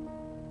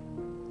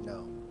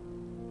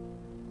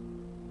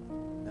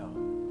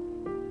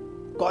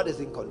 God is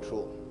in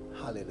control.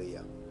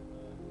 Hallelujah.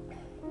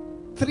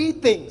 3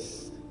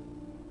 things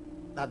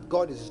that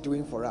God is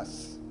doing for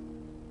us.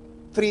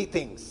 3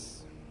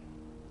 things.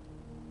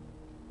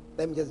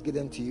 Let me just give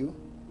them to you.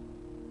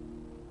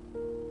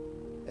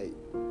 Hey.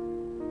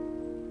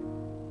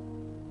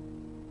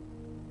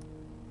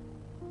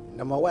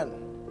 Number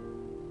 1.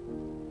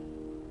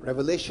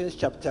 Revelations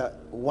chapter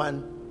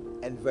 1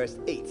 and verse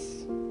 8.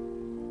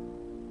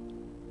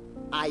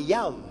 I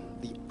am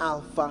the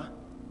Alpha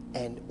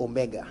and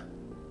Omega,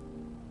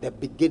 the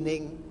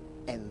beginning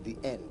and the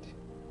end,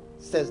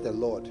 says the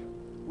Lord,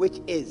 which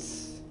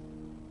is,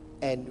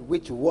 and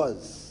which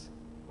was,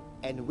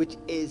 and which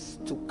is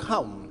to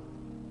come,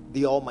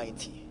 the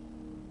Almighty.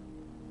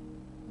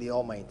 The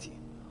Almighty.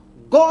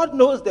 God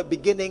knows the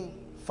beginning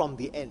from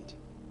the end.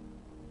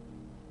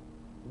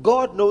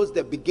 God knows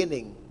the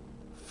beginning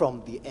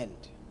from the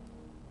end.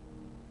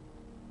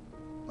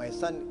 My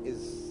son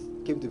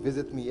came to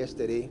visit me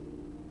yesterday,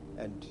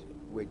 and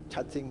we're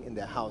chatting in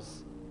the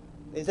house.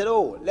 He said,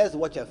 oh, let's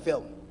watch a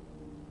film.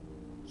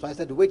 So I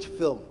said, which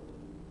film?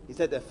 He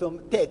said, the film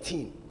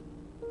 13.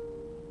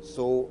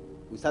 So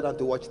we sat down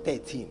to watch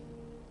 13.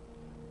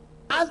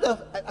 I said,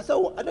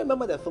 oh, I don't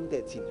remember the film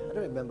 13. I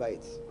don't remember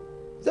it.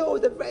 He said, oh,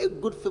 it's a very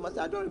good film. I said,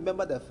 I don't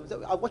remember the film. He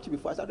said, I've watched it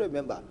before. I said, I don't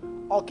remember.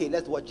 Okay,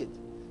 let's watch it.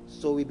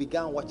 So we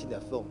began watching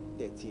the film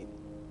 13.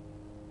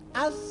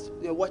 As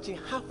we were watching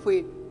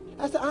halfway,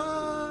 I said,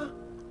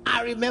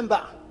 I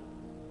remember.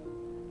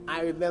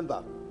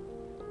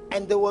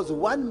 And there was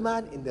one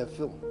man in the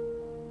film.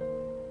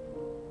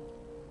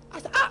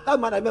 I said, that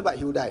man, I remember,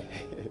 he will die.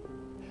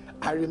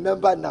 I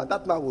remember now,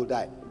 that man will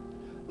die.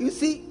 You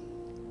see,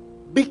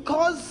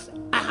 because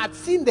I had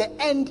seen the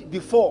end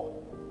before,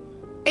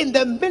 in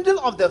the middle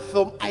of the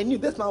film, I knew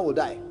this man will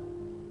die.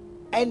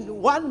 And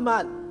one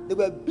man, they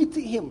were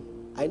beating him.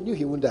 I knew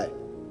he wouldn't die,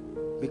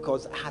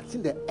 because I had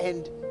seen the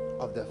end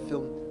of the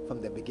film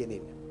from the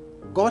beginning.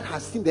 God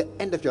has seen the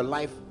end of your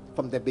life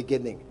from the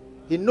beginning.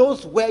 He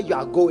knows where you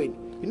are going.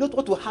 He knows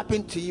what will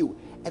happen to you.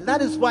 And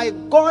that is why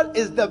God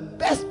is the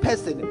best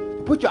person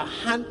to put your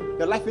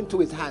life into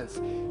His hands.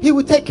 He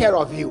will take care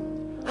of you.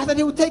 I said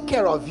He will take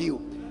care of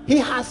you. He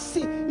has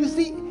seen, you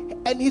see,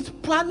 and His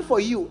plan for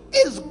you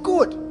is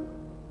good.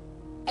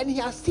 And He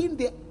has seen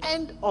the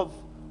end of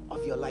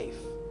your life.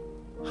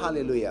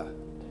 Hallelujah.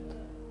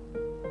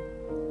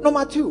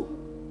 Number 2,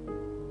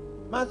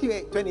 Matthew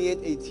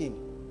 28:18.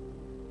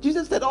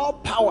 Jesus said, all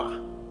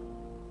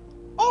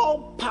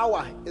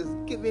power is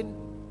given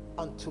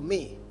unto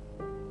me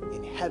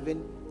in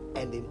heaven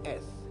and in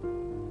earth.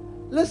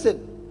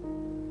 Listen,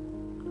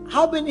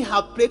 how many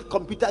have played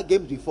computer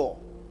games before?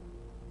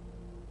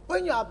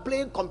 When you are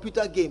playing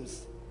computer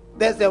games,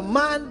 there's a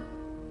man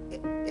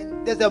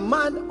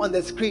on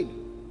the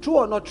screen. True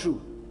or not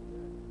true?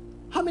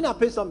 How many have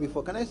played some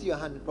before? Can I see your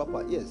hand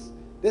proper? Yes.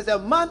 There's a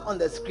man on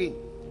the screen,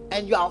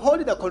 and you are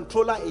holding the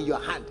controller in your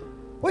hand.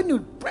 When you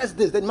press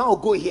this, the man will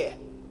go here.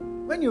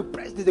 When you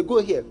press this, they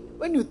go here.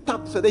 When you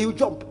tap, so then you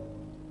jump.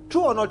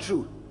 True or not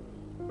true?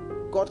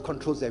 God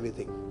controls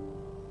everything.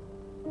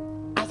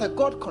 said,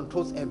 God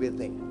controls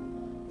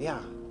everything. Yeah.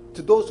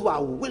 To those who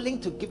are willing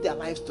to give their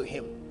lives to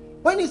him.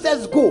 When he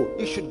says go,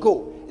 you should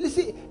go. You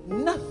see,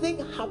 nothing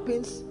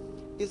happens,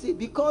 you see,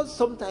 because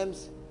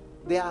sometimes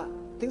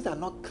things are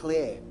not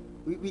clear.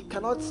 We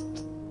cannot,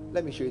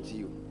 let me show it to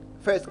you.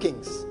 First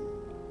Kings,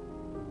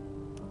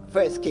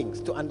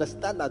 to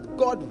understand that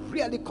God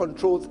really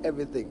controls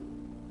everything.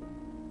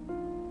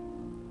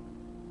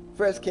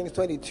 1 Kings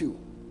 22.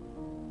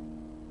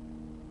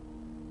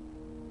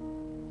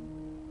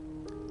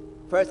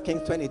 1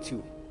 Kings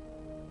 22,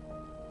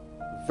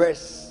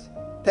 verse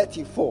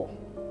 34.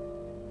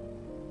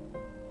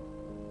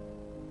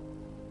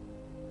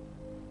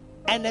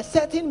 And a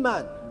certain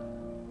man,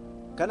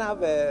 can I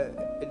have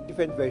a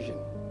different version?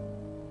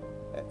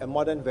 A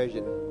modern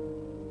version.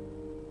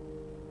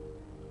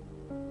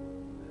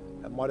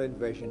 A modern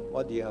version.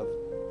 What do you have?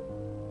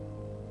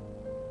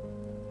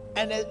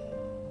 And an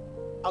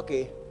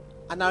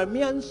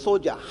Aramean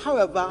soldier,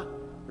 however,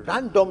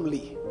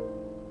 randomly.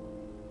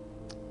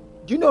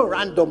 Do you know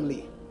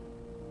randomly?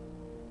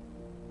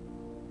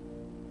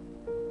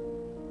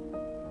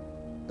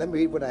 Let me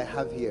read what I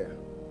have here.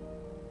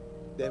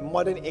 The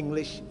modern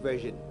English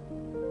version.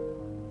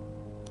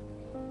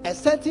 A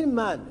certain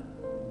man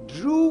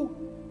drew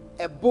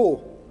a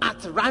bow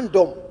at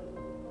random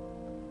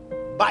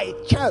by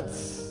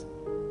chance,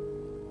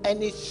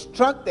 and he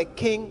struck the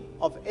king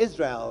of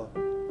Israel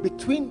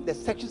between the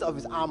sections of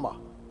his armor.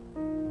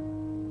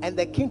 And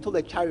the king told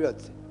the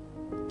chariot,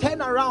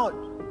 turn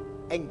around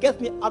and get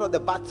me out of the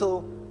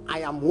battle. I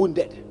am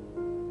wounded.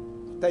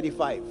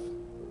 35.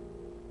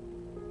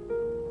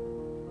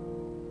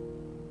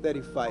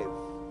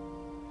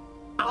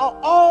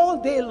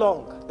 All day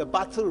long the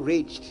battle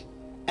raged,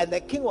 and the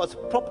king was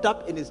propped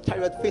up in his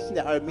chariot facing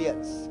the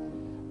Arameans.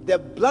 The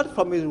blood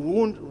from his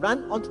wound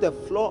ran onto the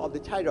floor of the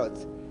chariot,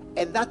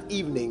 and that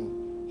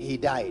evening he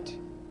died.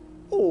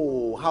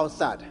 Oh, how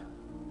sad.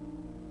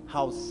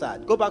 How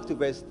sad. Go back to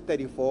verse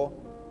 34.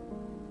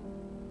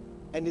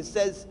 And it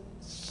says,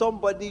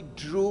 somebody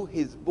drew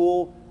his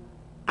bow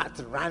at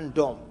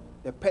random.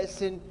 The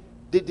person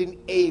didn't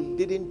aim,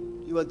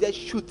 he was just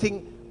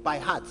shooting by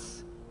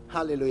hearts.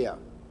 Hallelujah.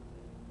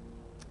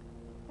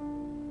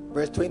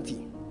 Verse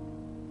 20.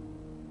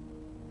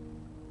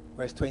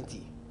 Verse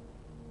 20.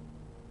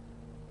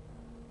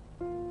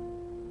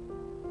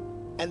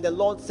 And the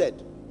Lord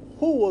said,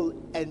 who will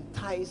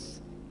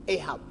entice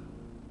Ahab,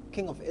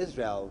 king of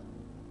Israel,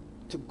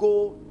 to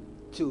go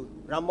to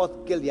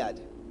Ramoth Gilead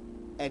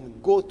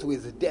and go to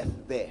his death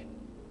there?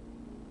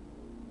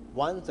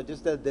 One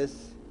suggested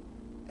this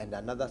and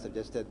another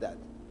suggested that.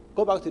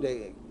 Go back to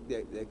the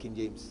King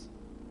James.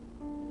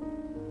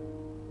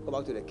 Go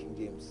back to the King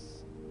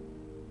James.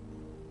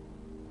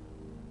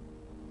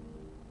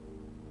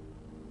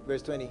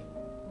 Verse 20.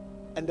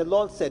 And the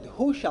Lord said,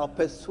 who shall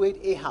persuade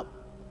Ahab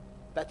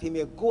that he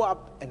may go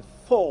up and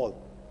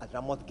fall at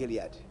Ramoth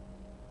Gilead?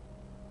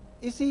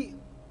 You see,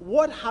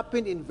 what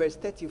happened in verse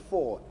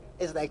 34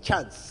 is like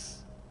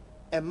chance.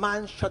 A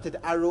man shot an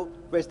arrow,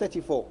 verse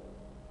 34.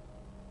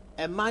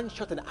 A man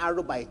shot an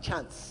arrow by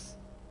chance,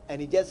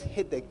 and he just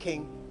hit the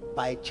king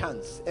by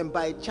chance. And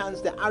by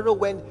chance, the arrow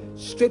went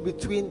straight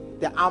between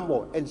the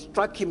armor and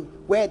struck him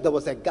where there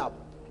was a gap.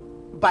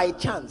 By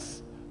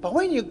chance. But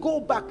when you go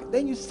back,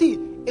 then you see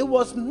it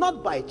was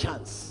not by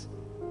chance.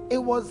 It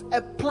was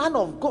a plan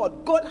of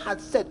God. God had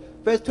said,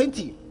 verse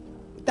 20,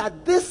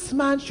 that this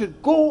man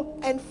should go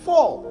and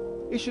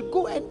fall. He should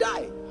go and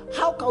die.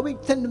 How can we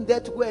send him there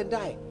to go and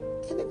die?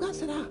 And the God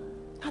said,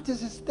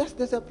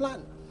 there's a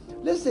plan.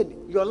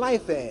 Listen, your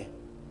life, it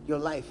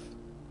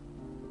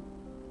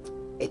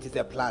is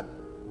a plan.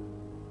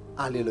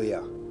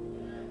 Hallelujah.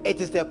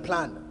 It is a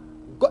plan.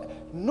 God,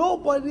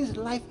 nobody's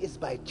life is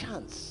by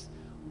chance.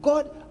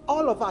 God,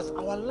 all of us,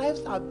 our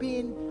lives are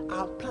being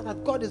a plan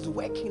that God is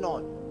working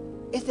on.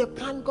 It's a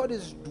plan God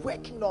is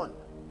working on.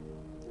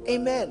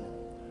 Amen.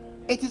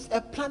 It is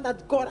a plan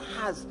that God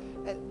has.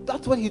 And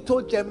that's what he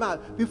told Jeremiah.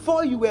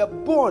 Before you were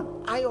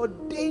born, I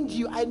ordained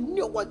you. I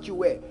knew what you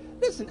were.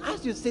 Listen,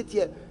 as you sit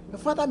here, your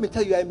father may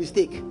tell you a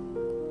mistake.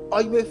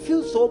 Or you may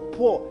feel so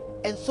poor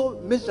and so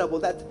miserable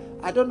that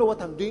I don't know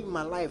what I'm doing in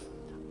my life.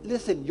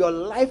 Listen, your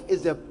life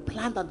is a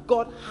plan that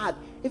God had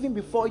even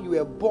before you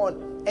were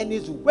born. And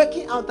he's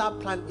working out that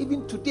plan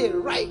even today,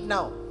 right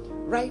now.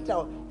 Right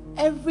now.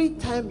 Every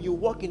time you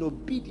walk in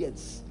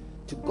obedience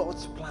to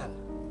God's plan,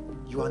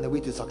 you are on the way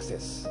to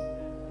success.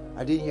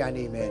 I didn't hear an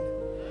amen.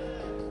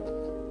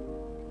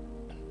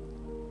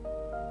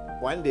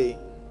 One day,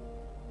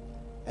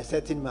 a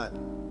certain man,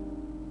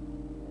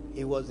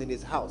 he was in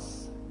his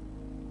house.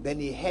 Then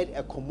he heard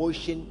a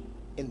commotion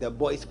in the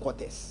boys'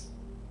 quarters.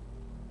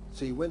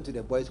 So he went to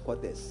the boys'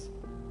 quarters.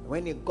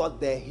 When he got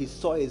there, he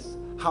saw his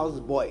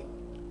houseboy.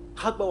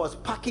 Houseboy was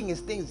packing his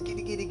things,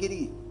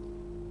 giddy.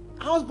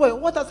 Houseboy,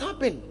 what has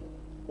happened?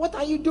 What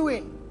are you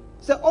doing?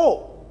 He said,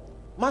 oh,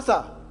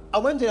 master, I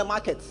went to the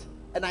market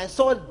and I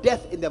saw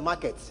death in the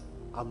market.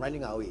 I'm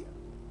running away.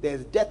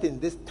 There's death in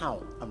this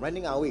town. I'm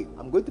running away.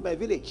 I'm going to my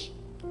village.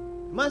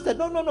 Man said,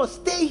 no,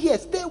 stay here.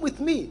 Stay with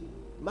me.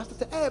 Master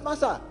said, hey,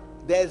 master,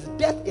 there's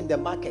death in the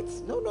market.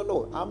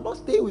 No, I'm not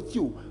staying with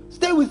you.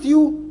 Stay with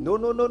you?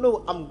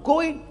 No. I'm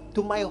going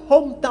to my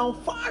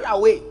hometown far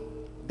away.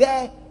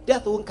 There,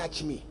 death won't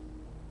catch me.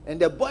 And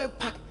the boy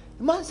packed.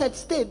 The man said,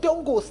 stay,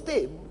 don't go,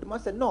 stay. The man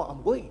said, no,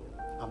 I'm going.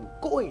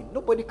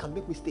 Nobody can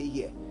make me stay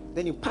here.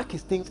 Then he packed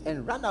his things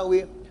and ran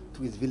away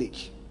to his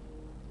village.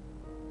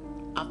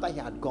 After he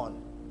had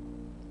gone,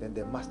 then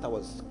the master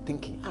was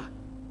thinking,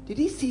 did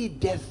he see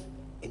death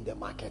in the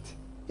market?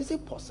 Is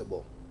it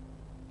possible?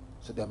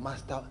 So the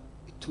master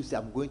too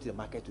said, I'm going to the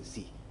market to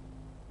see.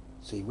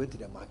 So he went to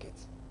the market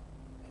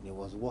and he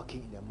was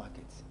walking in the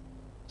market,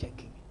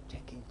 checking.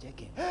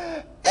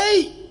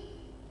 Hey!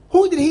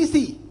 Who did he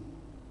see?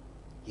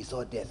 He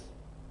saw death.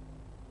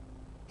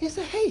 He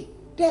said, hey,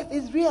 death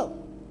is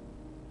real.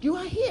 You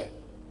are here.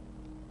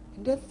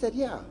 And death said,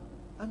 yeah,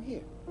 I'm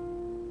here.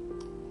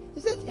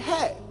 He said,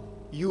 hey,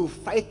 you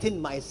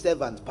frightened my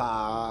servant,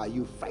 pa.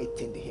 You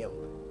frightened him.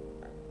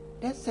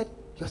 Death said,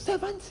 your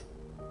servant?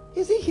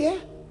 Is he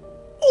here?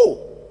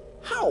 Oh,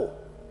 how?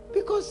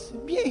 Because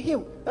me and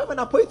him have an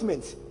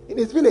appointment in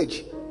his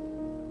village.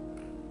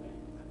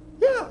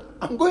 Yeah,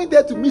 I'm going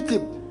there to meet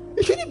him.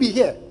 He shouldn't be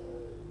here.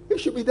 He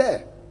should be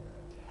there.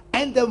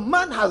 And the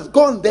man has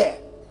gone there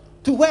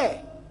to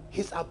where?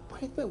 His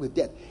appointment with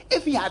death.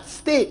 If he had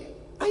stayed,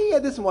 are you here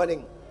this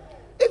morning?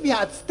 If he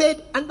had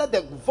stayed under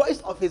the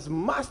voice of his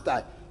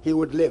master, he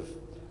would live.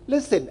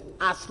 Listen,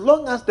 as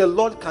long as the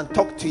Lord can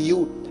talk to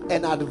you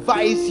and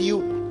advise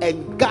you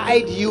and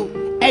guide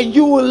you, and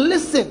you will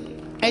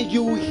listen and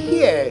you will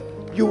hear,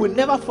 you will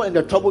never fall in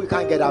the trouble you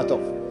can't get out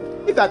of.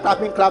 If you are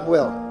clapping, clap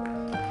well.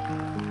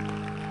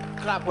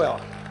 Clap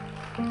well.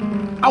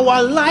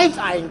 Our lives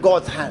are in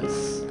God's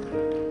hands.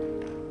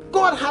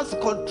 God has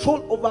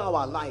control over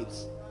our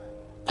lives.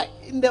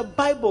 In the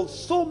Bible,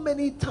 so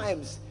many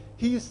times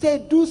he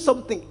said do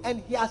something,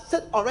 and he has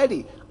said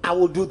already, I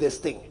will do this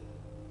thing.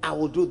 I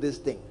will do this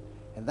thing.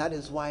 And that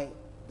is why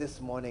this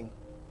morning,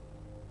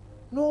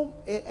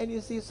 and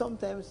you see,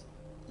 sometimes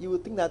you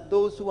would think that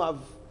those who have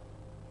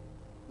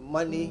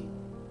money,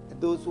 and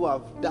those who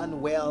have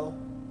done well,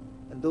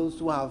 and those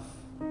who have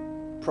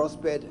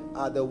prospered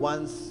are the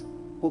ones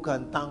who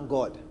can thank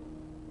God.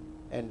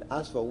 And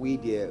as for we,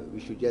 dear,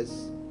 we should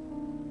just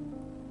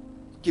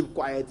keep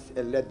quiet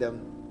and let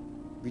them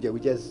be there. We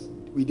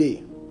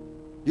day.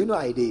 You know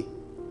I day.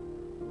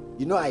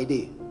 You know I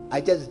day.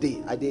 I just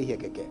day. I day here,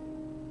 keke.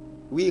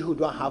 We who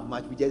don't have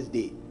much, we just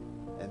day.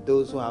 And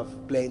those who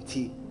have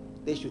plenty,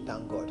 they should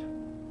thank God.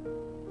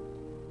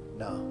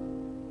 No,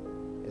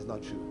 it's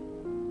not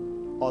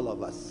true. All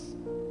of us.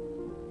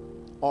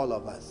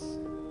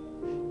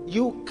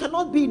 You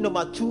cannot be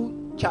number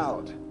 2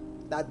 child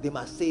that they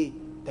must say,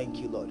 thank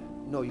you, Lord.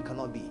 No, you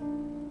cannot be.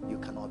 You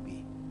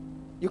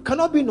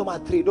cannot be number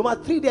 3. Number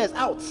 3 there is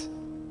out.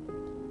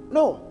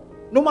 No,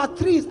 number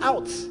 3 is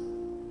out.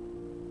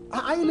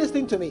 Are you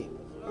listening to me?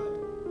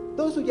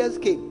 Those who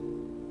just came.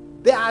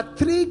 There are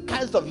 3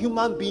 kinds of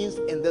human beings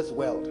in this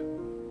world.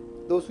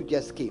 Those who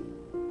just came.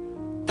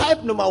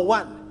 Type number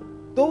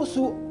 1. Those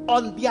who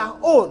on their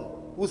own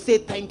will say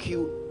thank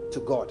you to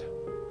God.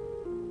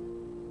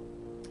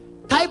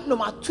 Type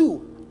number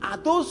 2 are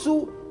those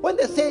who, when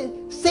they say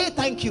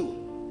thank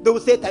you, they will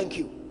say thank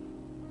you.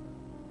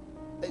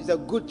 It's a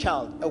good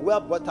child, a well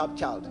brought up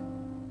child.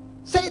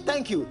 Say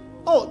thank you.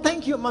 Oh,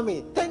 thank you,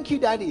 mommy. Thank you,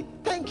 daddy.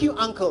 Thank you,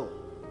 uncle.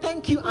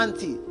 Thank you,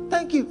 auntie.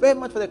 Thank you very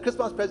much for the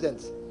Christmas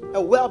presents.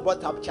 A well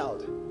brought up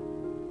child.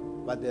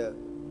 But the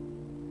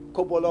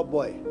Kobolo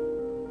boy,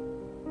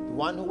 the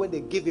one who when they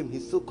give him,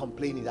 he's still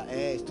complaining that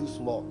it's too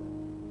small.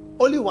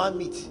 Only one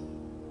meat.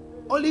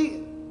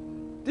 Only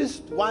this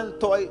one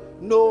toy,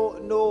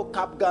 no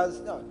cap guns.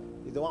 No,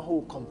 he's the one who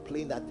will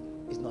complain that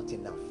it's not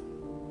enough.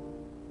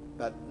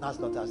 But that's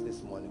not us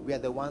this morning. We are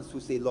the ones who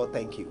say, Lord,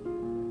 thank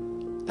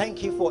you.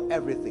 Thank you for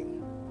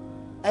everything.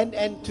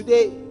 And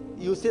today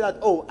you say that,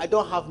 oh, I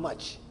don't have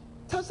much.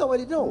 Tell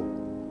somebody,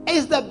 no.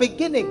 It's the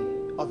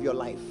beginning of your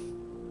life.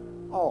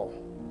 Oh,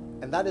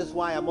 and that is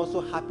why I'm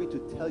also happy to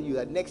tell you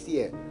that next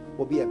year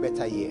will be a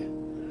better year.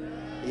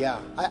 Yeah,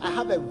 I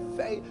have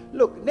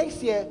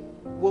next year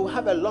we'll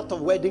have a lot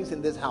of weddings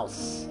in this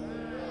house.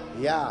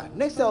 Yeah,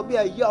 next year will be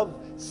a year of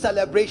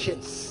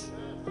celebrations.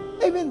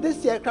 Even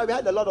this year, we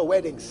had a lot of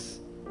weddings.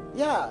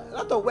 Yeah, a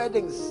lot of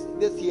weddings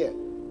this year.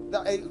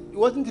 It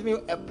wasn't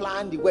even a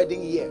planned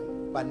wedding year,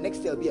 but next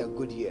year will be a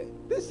good year.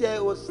 This year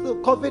it was still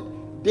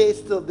COVID days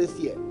still this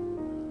year.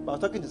 But I was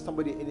talking to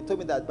somebody and he told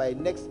me that by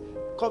next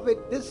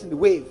COVID, this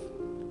wave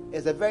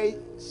is a very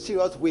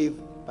serious wave,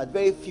 but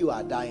very few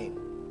are dying.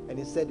 And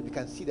he said we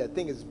can see that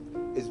thing is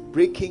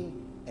breaking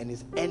and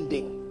is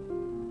ending.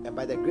 And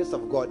by the grace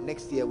of God,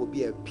 next year will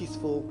be a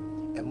peaceful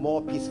and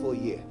more peaceful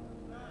year.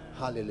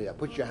 Hallelujah.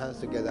 Put your hands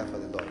together for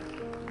the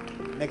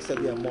Lord. Next year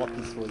will be a more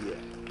peaceful year.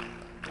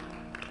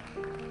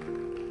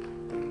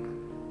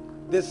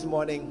 This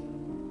morning,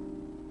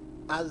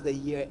 as the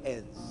year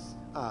ends,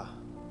 I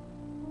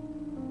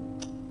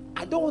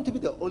don't want to be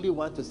the only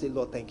one to say,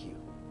 Lord, thank you.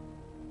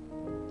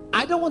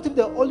 I don't want to be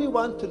the only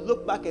one to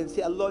look back and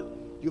say, Lord,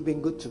 you've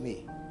been good to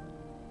me.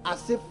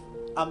 As if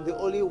I'm the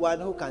only one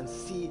who can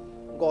see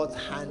God's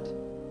hand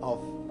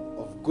of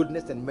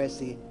goodness and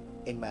mercy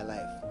in my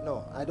life.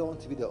 No, I don't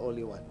want to be the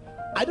only one.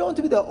 I don't want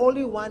to be the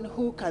only one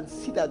who can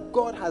see that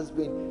God has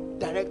been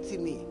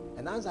directing me.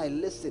 And as I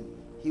listen,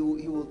 He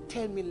will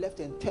turn me left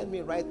and turn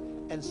me right.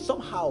 And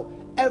somehow,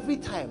 every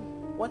time,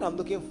 what I'm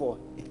looking for,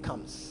 it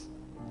comes.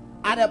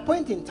 At a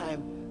point in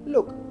time,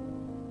 look,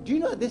 do you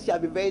know this year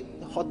I've been very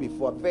hot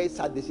before, very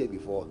sad this year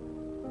before?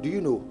 Do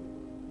you know?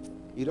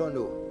 You don't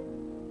know.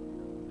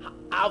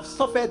 I've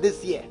suffered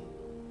this year.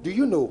 Do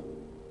you know?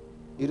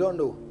 You don't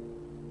know.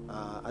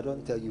 I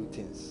don't tell you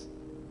things.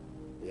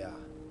 Yeah.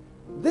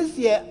 This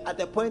year, at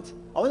a point,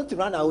 I wanted to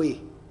run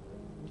away.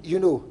 You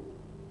know.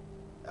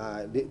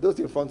 Those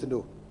in front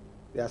know.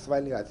 They are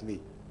smiling at me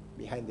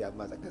behind their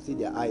masks. I can see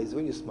their eyes.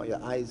 When you smile,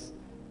 your eyes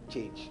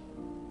change.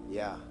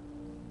 Yeah.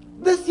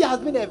 This year has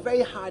been a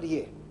very hard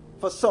year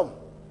for some.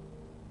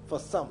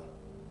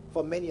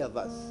 For many of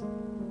us.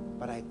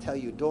 But I tell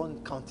you,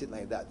 don't count it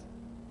like that.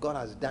 God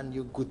has done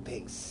you good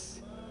things.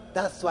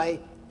 That's why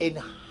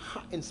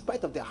in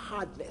spite of the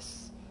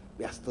hardness,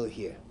 we are still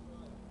here.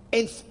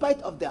 In spite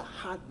of the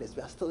hardness,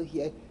 we are still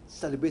here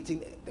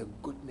celebrating the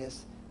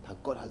goodness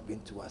that God has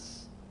been to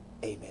us.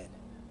 Amen.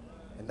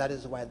 And that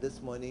is why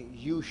this morning,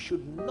 you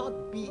should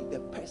not be the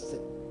person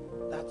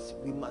that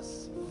we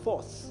must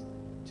force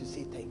to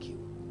say thank you.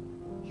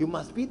 You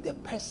must be the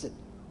person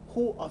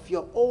who, of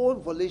your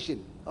own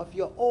volition, of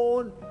your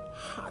own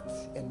heart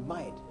and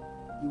mind,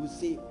 you will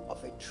say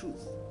of a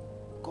truth,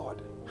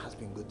 God has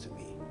been good to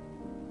me.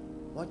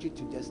 I want you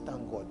to just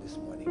thank God this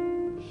morning.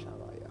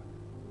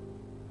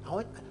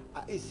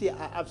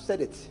 I've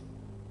said it.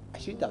 I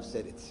shouldn't have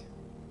said it.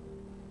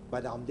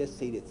 But I'm just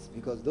saying it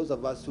because those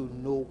of us who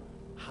know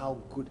how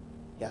good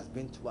He has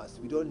been to us,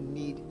 we don't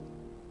need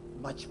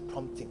much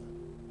prompting.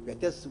 We are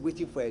just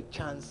waiting for a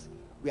chance.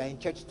 We are in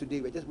church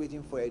today. We're just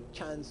waiting for a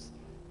chance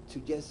to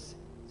just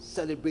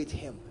celebrate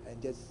Him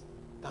and just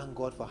thank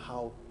God for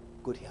how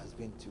good He has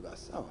been to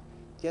us. Oh,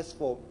 just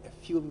for a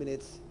few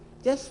minutes,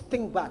 just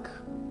think back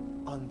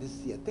on this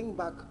year. Think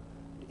back,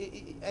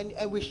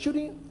 and we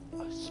shouldn't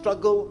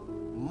struggle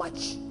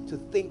much to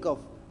think of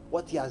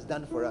what He has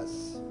done for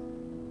us.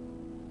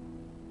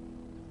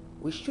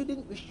 We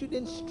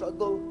shouldn't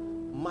struggle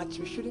much.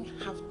 We shouldn't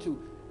have to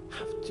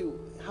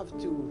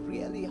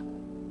really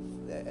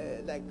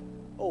like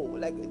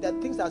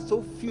that things are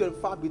so few and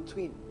far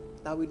between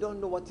that we don't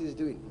know what He's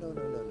doing. No.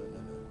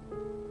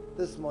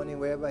 This morning,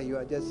 wherever you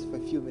are, just for a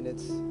few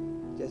minutes,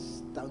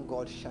 just thank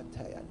God.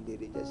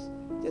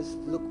 Just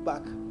look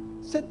back.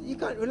 Sit. You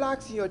can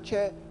relax in your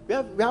chair. We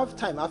have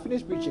time. I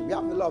finished preaching. We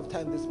have a lot of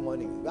time this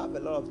morning. We have a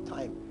lot of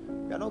time.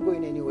 We are not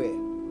going anywhere.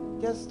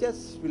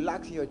 Just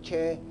relax in your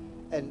chair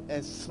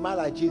and smile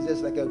at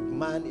Jesus like a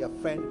man, your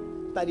friend,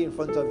 standing in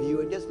front of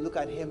you, and just look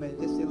at Him and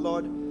just say,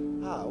 Lord,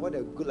 what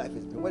a good life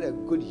it's been. What a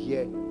good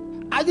year.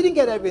 I didn't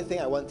get everything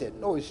I wanted.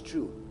 No, it's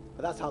true.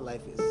 But that's how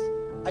life is.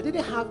 I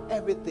didn't have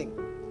everything.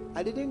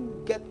 I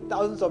didn't get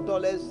thousands of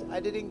dollars. I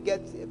didn't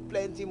get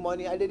plenty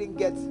money. I didn't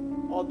get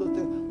all those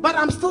things. But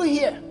I'm still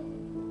here.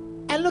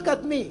 And look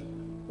at me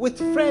with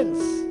friends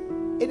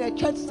in a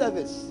church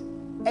service.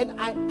 And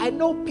I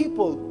know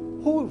people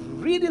who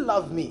really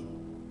love me.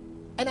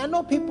 And I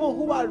know people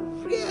who are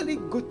really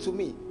good to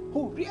me,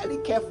 who really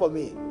care for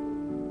me.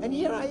 And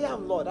here I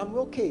am, Lord. I'm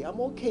okay.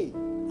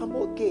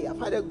 I've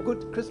had a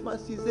good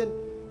Christmas season.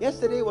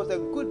 Yesterday was a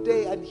good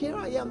day. And here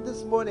I am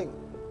this morning.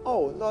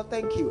 Oh, Lord,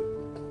 thank you.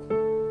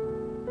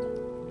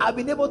 I've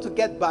been able to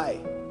get by.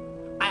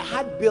 I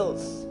had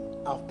bills.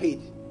 I've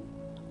paid.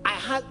 I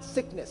had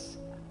sickness.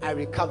 I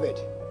recovered.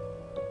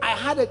 I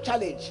had a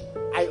challenge.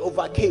 I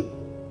overcame.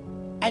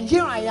 And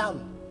here I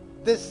am.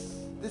 This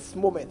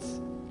moment.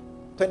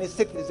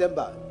 26th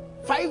December.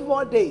 5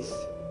 more days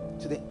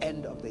to the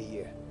end of the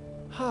year.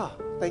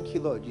 Thank you,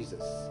 Lord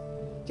Jesus.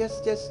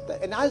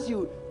 And as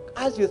you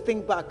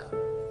think back,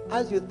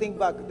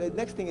 the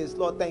next thing is,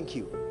 Lord, thank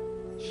you.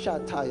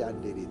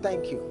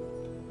 Thank you.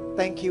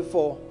 Thank you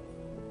for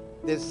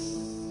these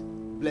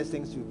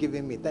blessings you've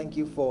given me. Thank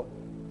you for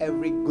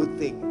every good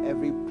thing,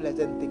 every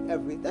pleasant thing,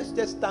 let's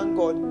just thank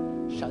God.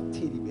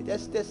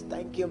 Let's just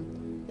thank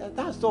Him.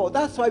 That's all.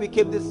 That's why we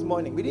came this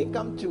morning. We didn't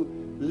come to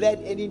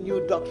learn any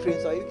new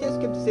doctrines, or you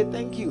just came to say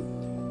thank you.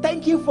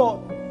 Thank you for,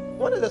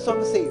 what does the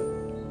song say?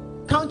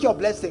 Count your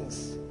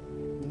blessings.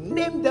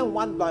 Name them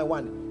one by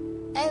one.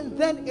 And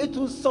then it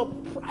will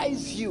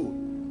surprise you.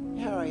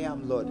 Here I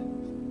am, Lord.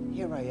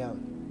 Here I am.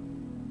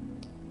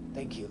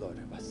 Thank you, Lord.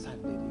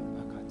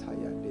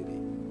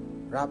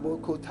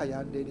 Raboko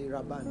tayandere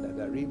rabanda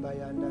da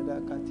ribayanda da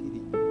katiri.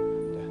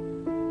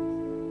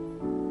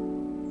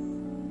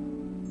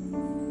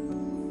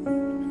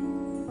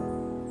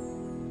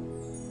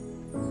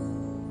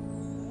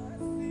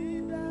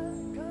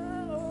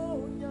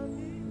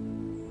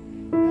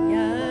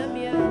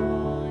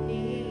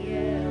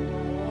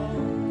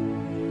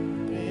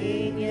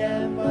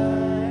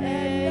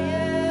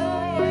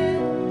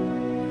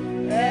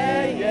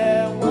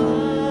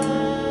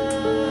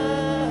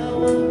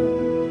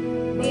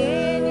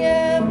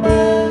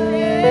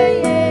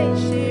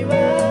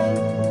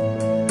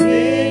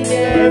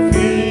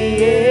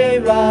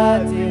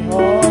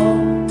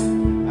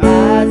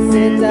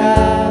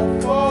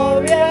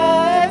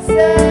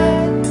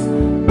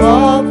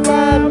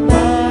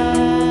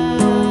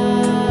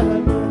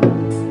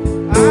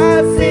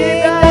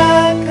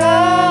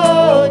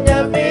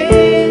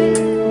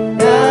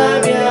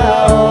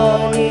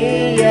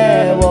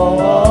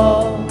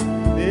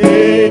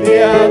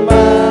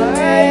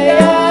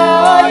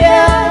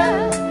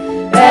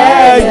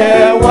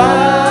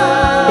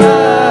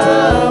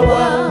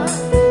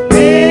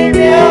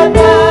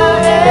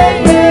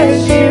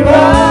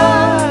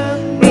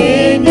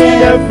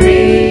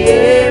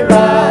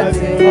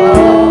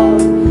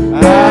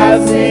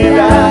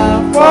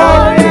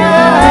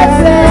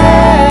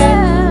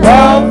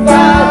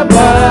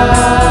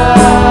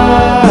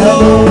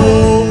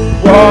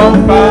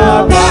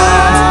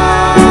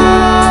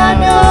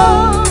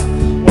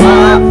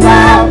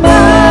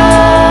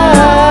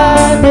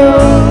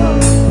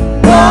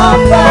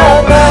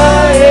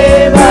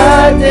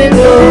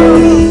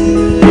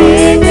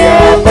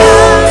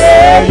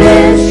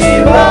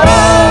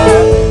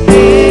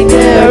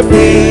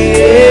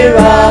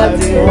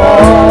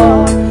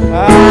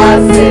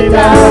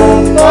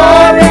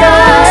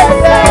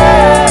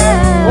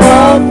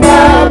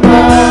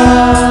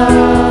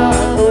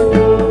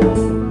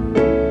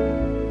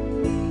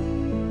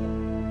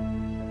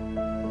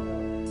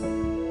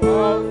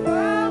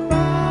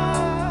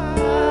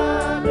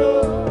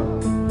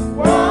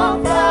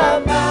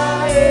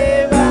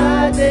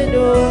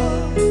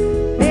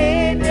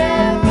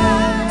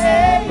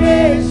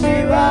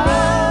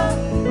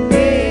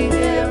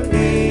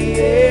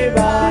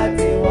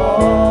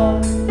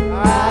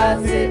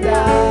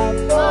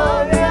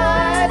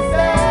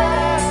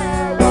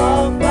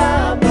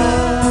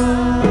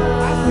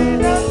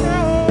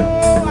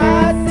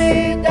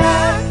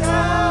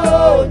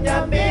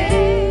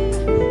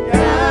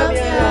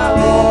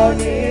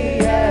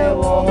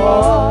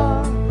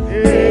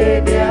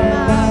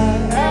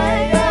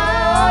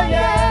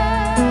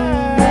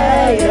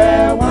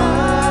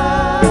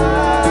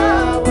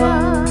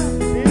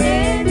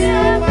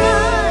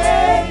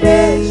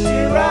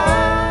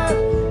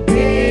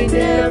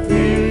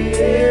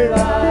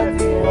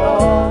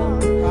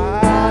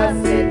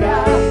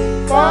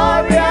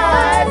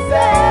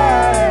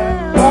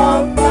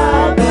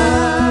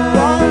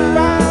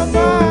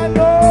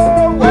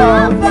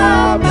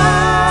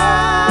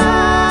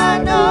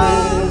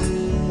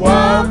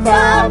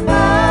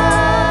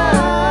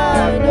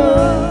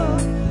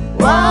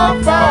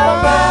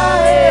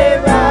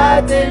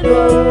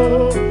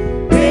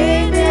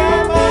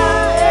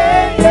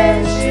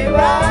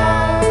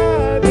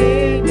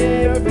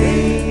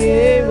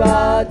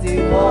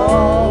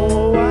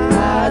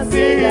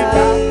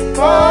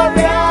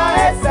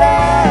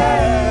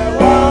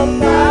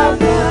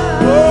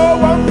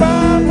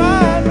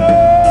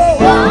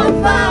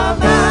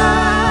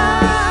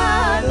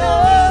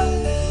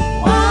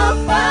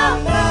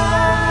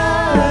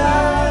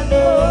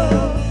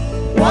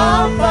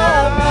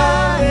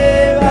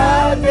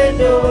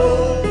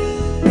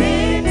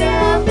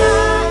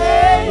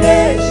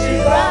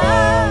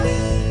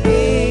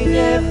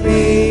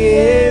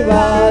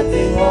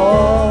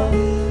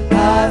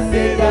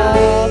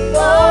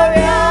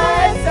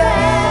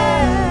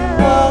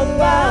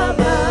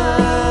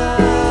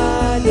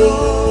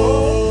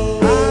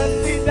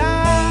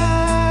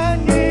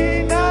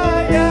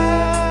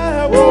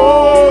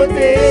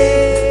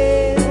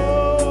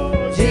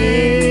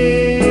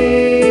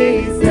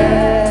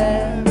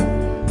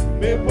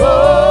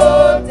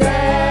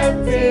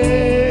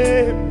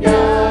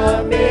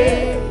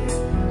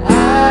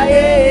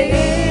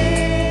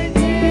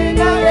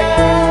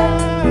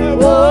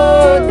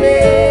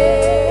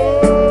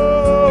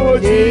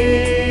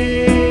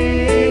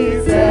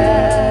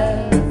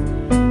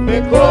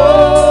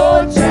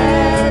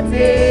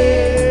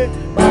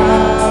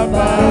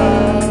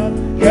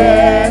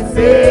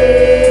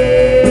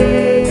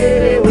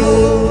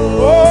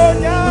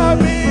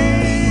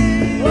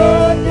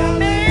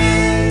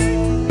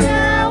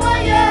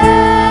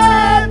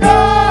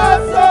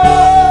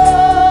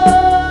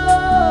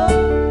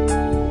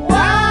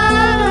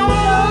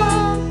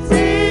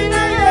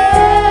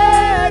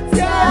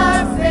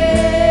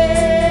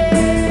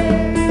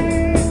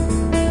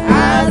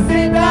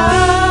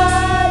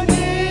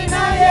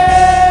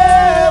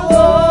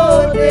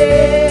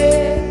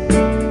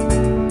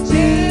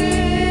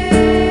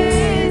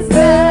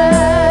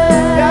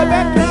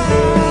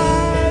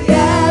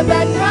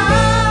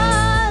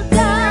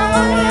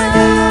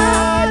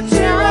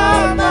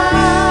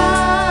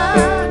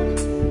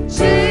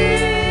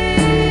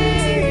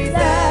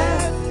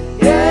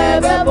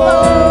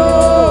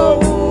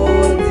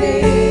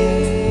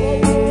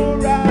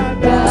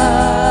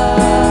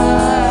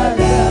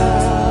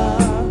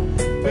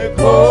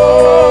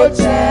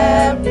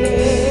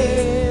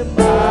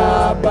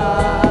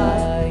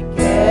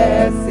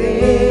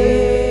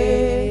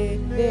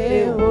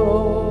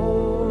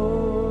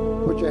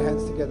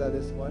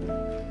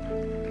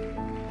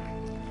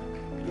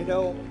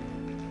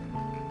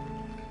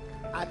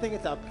 think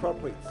it's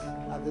appropriate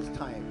at this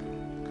time.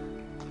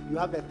 You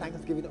have a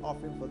Thanksgiving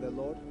offering for the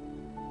Lord.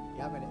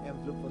 You have an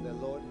envelope for the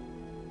Lord.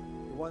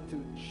 You want to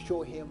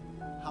show him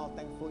how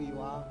thankful you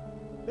are.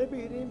 Maybe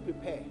you didn't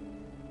prepare,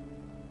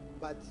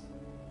 but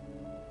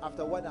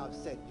after what I've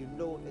said, you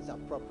know it's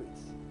appropriate.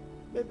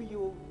 Maybe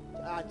you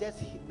are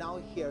just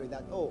now hearing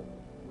that, oh,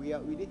 we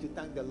need to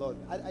thank the Lord.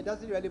 It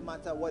doesn't really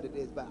matter what it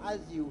is, but as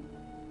you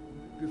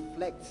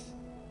reflect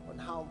on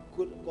how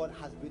good God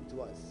has been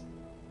to us,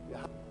 you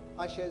have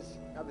ushers,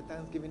 you have a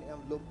Thanksgiving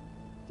envelope.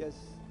 Just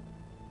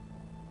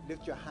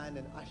lift your hand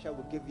and usher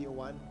will give you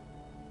one.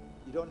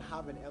 You don't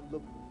have an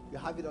envelope, you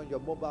have it on your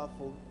mobile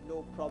phone,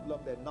 no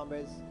problem. The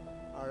numbers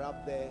are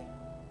up there.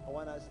 I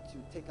want us to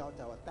take out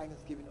our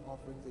Thanksgiving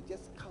offerings and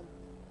just come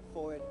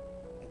forward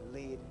and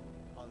lay it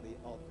on the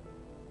altar.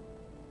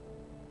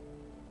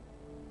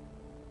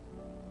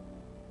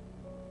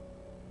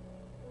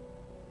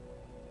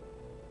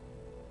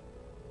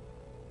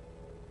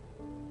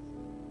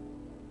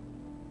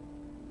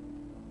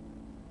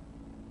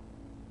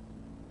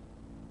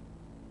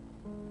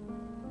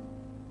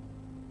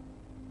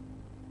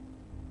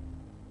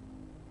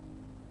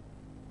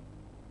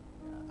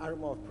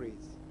 Aroma of praise.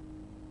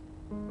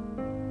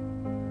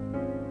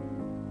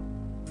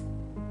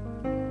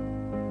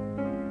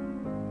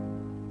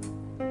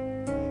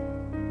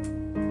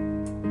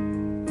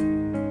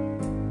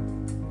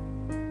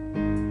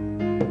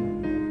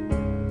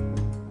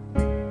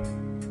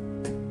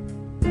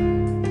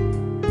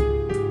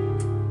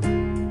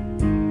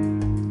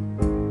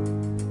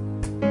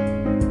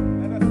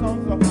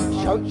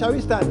 Shall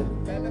we stand?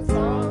 And the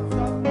songs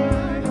of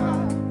my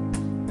heart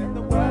and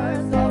the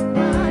words of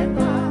my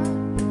mouth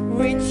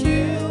reach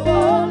you,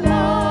 oh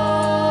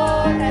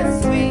Lord,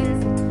 as sweet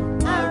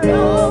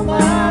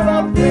aroma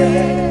of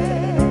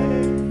praise.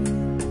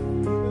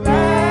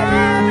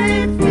 Let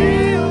it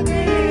fill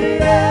the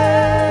air.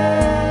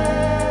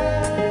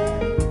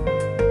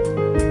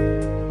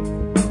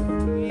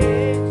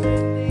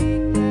 Creation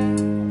declare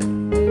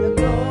the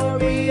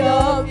glory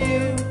of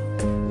you.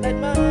 Let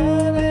my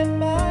heart and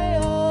my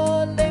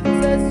all lift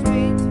a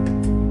sweet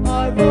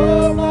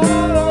aroma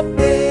of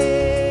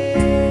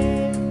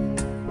praise.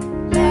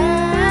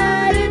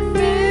 Let it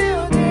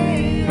fill the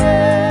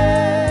air.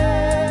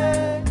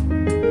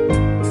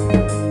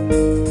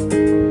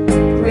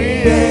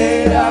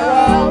 Creator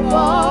of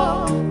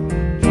all,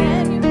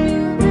 can you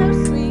feel the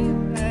sweet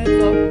hands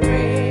of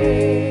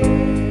praise?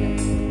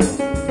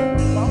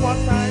 One more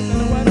time, let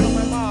the words of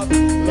my mouth.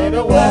 Let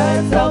the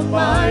words of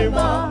my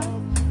mouth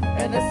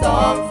and the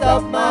songs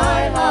of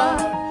my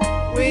heart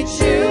reach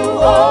you,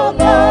 oh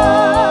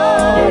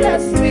Lord, a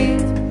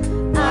sweet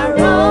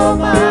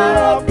aroma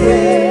of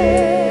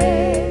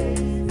praise.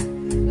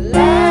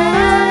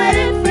 Let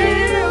it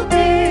fill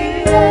the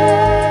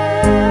air.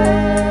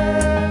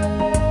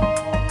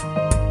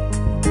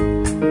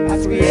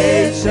 As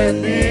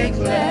creation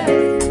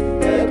declares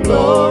the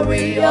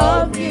glory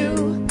of you,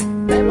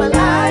 then my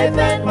life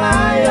and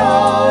my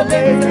all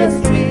is a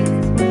sweet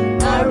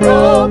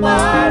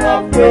aroma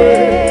of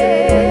praise.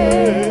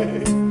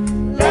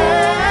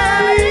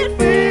 Let it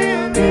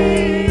fill the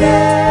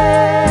air.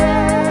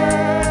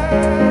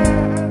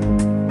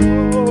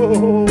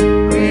 Oh,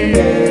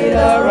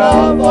 Creator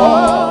of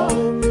all,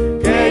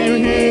 can you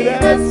hear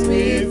the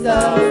sweet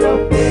sound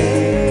of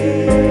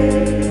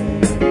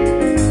praise?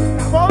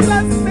 Come on,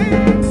 let's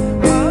sing.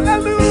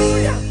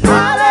 Hallelujah,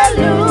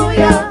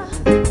 hallelujah.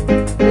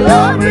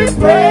 Lord, we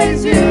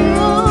praise you.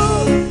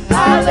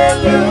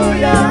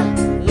 Hallelujah.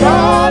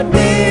 Lord,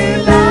 we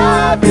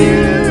love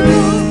you.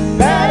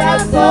 Let our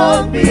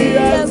song be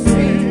a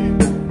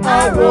sweet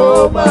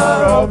aroma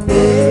of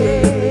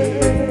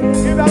praise.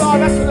 Give the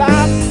Lord a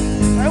clap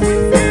and we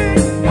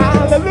sing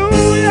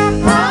hallelujah,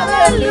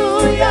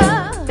 hallelujah.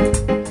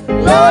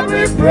 Lord,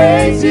 we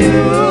praise you.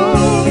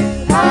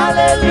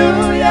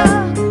 Hallelujah.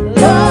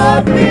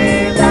 Lord, we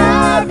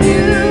love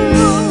you.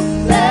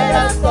 Let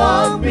our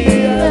song be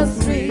a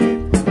sweet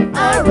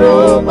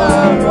aroma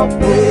of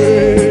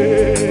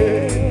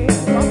praise.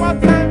 One more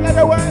time, let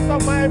the words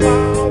of my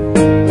mouth,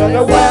 let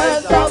the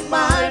words of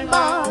my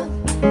mouth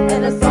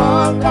and the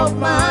song of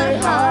my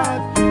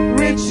heart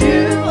reach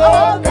you,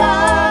 oh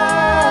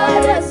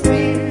God, a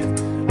sweet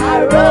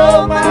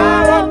aroma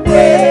of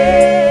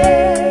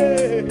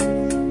praise.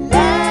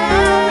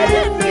 Let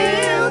it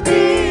fill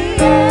the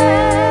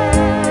air.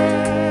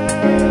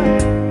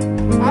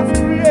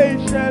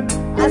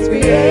 As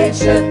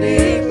creation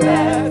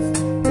declares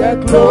the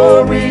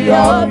glory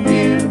of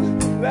you,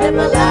 let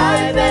my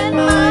life and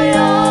my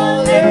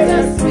all is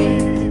a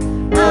sweet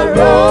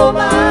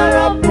aroma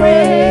of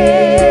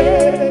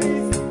praise.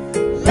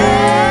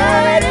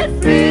 Let it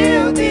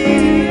fill the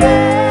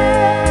air.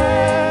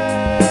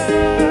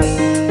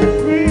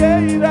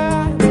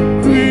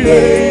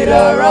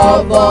 Creator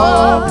of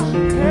all,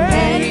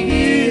 can you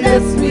hear the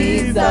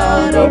sweet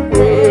sound of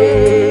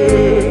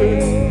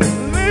praise?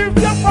 Lift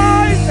your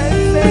voice and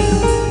sing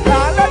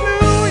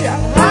hallelujah,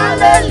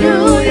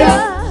 hallelujah.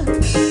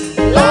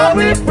 Lord,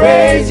 we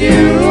praise you.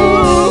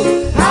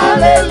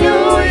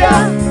 Hallelujah.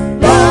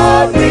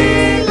 Lord, we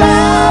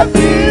love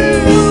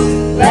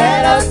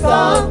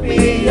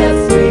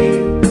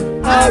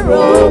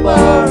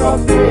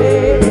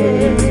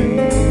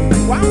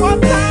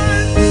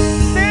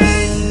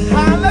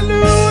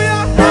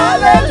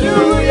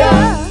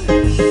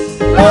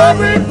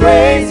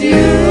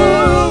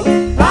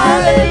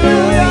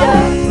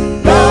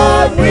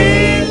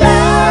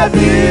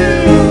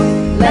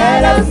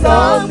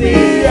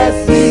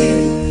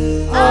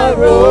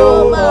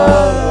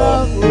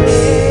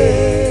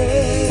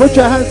Put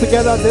your hands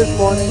together this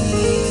morning.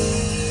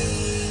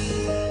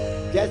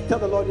 Just tell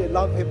the Lord you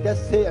love him.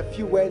 Just say a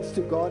few words to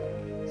God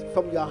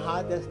from your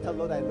heart. Just tell the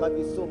Lord, I love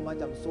you so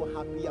much. I'm so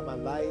happy I'm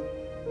alive.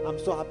 I'm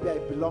so happy I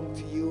belong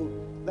to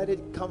you. Let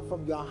it come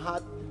from your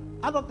heart.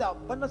 Out of the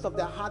abundance of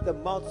the heart, the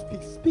mouth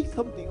speaks. Speak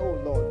something,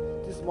 oh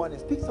Lord, this morning.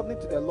 Speak something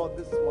to the Lord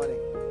this morning.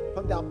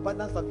 From the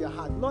abundance of your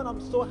heart. Lord, I'm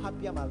so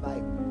happy I'm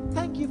alive.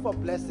 Thank you for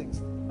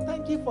blessings.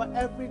 Thank you for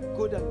every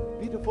good and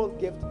beautiful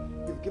gift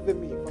you've given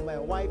me. From my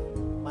wife,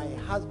 my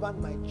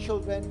husband, my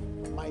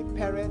children, my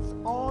parents,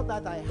 all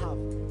that I have.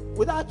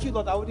 Without you,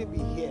 Lord, I wouldn't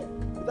be here.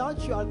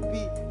 Without you, I'd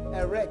be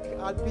a wreck.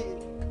 I'd be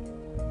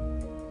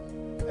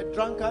a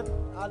drunkard.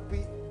 I'd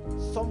be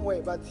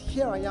somewhere. But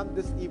here I am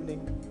this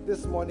evening,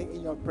 this morning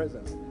in your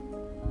presence.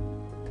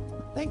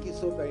 Thank you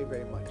so very,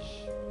 very much.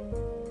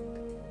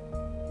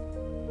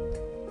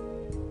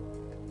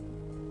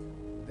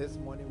 This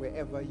morning,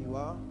 wherever you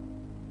are,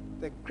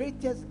 the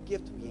greatest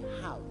gift we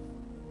have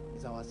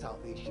is our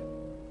salvation.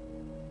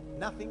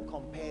 Nothing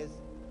compares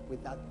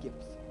with that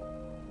gift.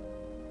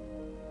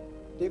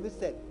 David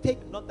said,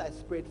 take not thy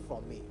spirit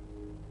from me.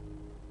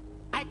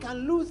 I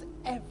can lose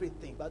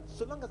everything, but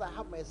so long as I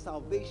have my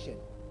salvation,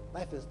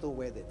 life is still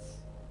worth it.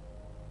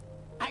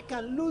 I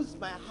can lose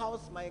my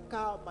house, my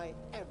car, my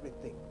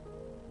everything,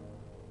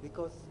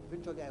 because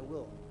eventually I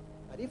will.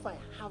 But if I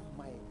have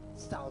my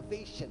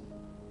salvation,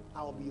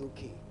 I'll be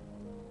okay.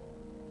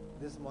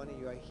 This morning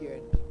you are here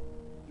and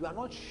you are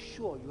not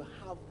sure you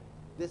have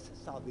this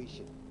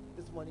salvation.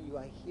 This morning you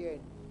are here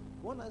and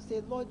you want to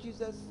say, Lord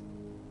Jesus,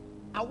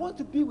 I want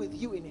to be with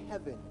you in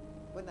heaven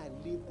when I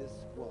leave this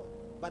world.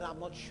 But I'm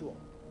not sure.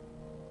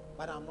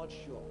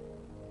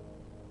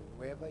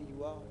 Wherever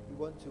you are, you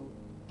want to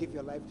give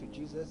your life to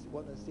Jesus. You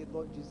want to say,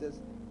 Lord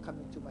Jesus, come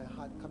into my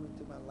heart, come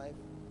into my life.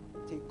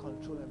 Take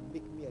control and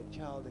make me a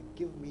child and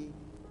give me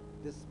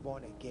this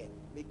born again.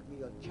 Make me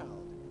your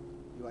child.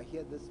 You are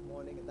here this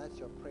morning and that's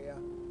your prayer.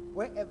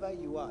 Wherever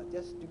you are,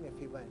 just do me a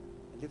favor and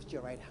lift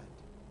your right hand.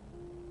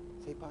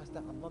 Say, Pastor,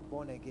 I'm not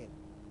born again.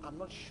 I'm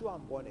not sure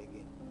I'm born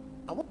again.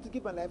 I want to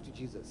give my life to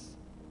Jesus.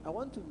 I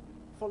want to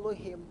follow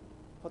him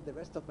for the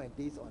rest of my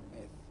days on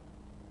earth.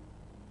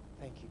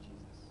 Thank you,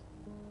 Jesus.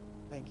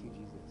 Thank you,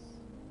 Jesus.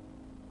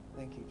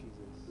 Thank you,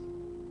 Jesus.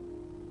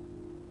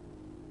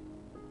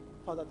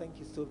 Father, thank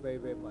you so very,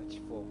 very much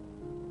for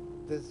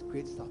this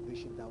great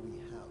salvation that we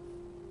have.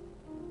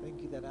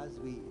 Thank you that as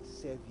we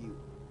serve you,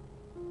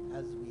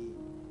 as we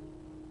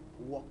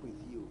walk with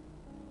you,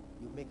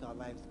 you make our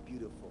lives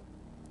beautiful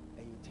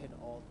and you turn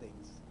all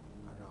things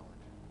around.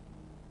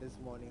 This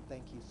morning,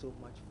 thank you so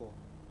much for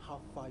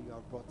how far you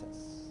have brought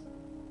us.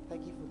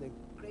 Thank you for the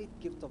great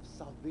gift of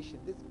salvation,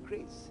 this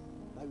grace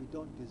that we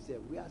don't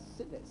deserve. We are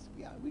sinners.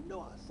 We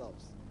know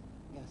ourselves.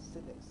 We are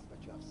sinners,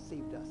 but you have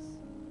saved us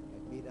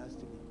and made us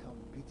to become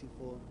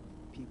beautiful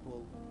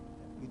people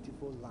and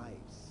beautiful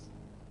lives.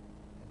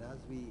 And as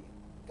we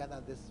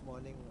gather this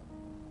morning,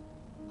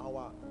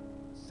 our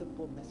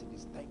simple message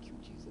is thank you,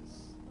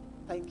 Jesus.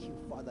 Thank you,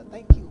 Father.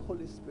 Thank you,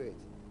 Holy Spirit,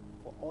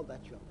 for all that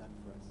you have done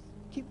for us.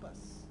 Keep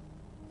us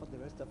for the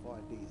rest of our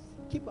days.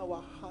 Keep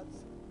our hearts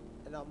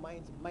and our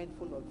minds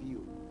mindful of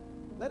you.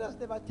 Let us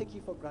never take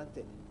you for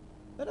granted.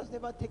 Let us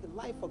never take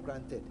life for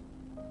granted.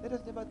 Let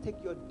us never take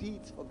your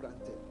deeds for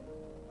granted.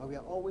 But we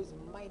are always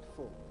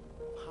mindful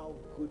of how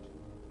good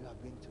you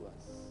have been to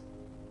us.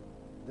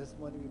 This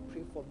morning we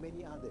pray for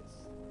many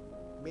others.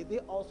 May they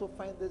also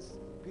find this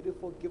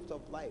beautiful gift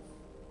of life.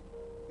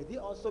 May they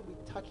also be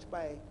touched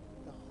by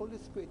the Holy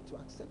Spirit to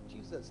accept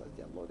Jesus as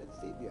their Lord and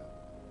Savior.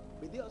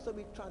 May they also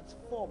be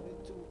transformed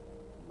into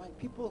my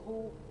people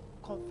who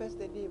confess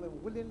their name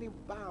and willingly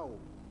bow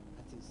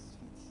at his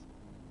feet.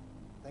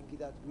 Thank you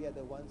that we are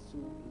the ones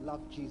who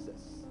love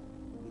Jesus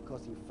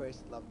because he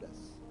first loved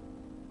us.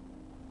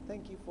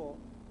 Thank you for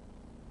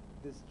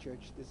this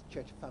church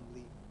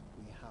family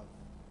we have.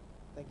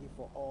 Thank you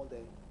for all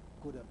the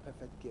good and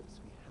perfect gifts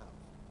we have.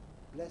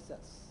 Bless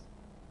us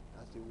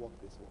as we walk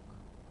this walk.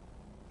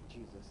 In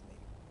Jesus'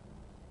 name.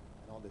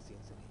 And all the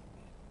saints say amen.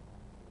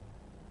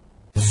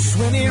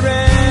 When he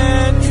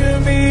ran to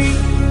me,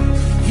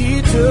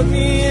 he took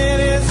me in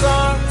his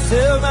arms,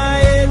 held my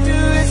head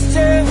to his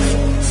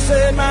chest,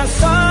 said, my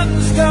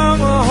son's come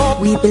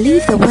home. We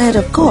believe the word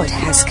of God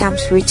has come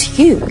through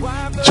to you.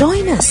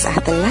 Join us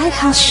at the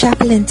Lighthouse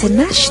Chapel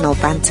International,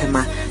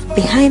 Bantama,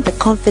 behind the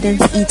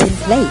Confidence Eating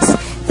Place.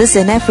 This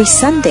is every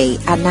Sunday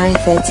at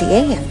 9:30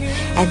 a.m.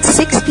 and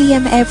 6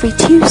 p.m. every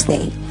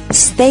Tuesday.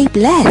 Stay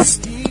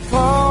blessed. He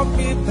called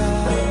me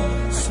back.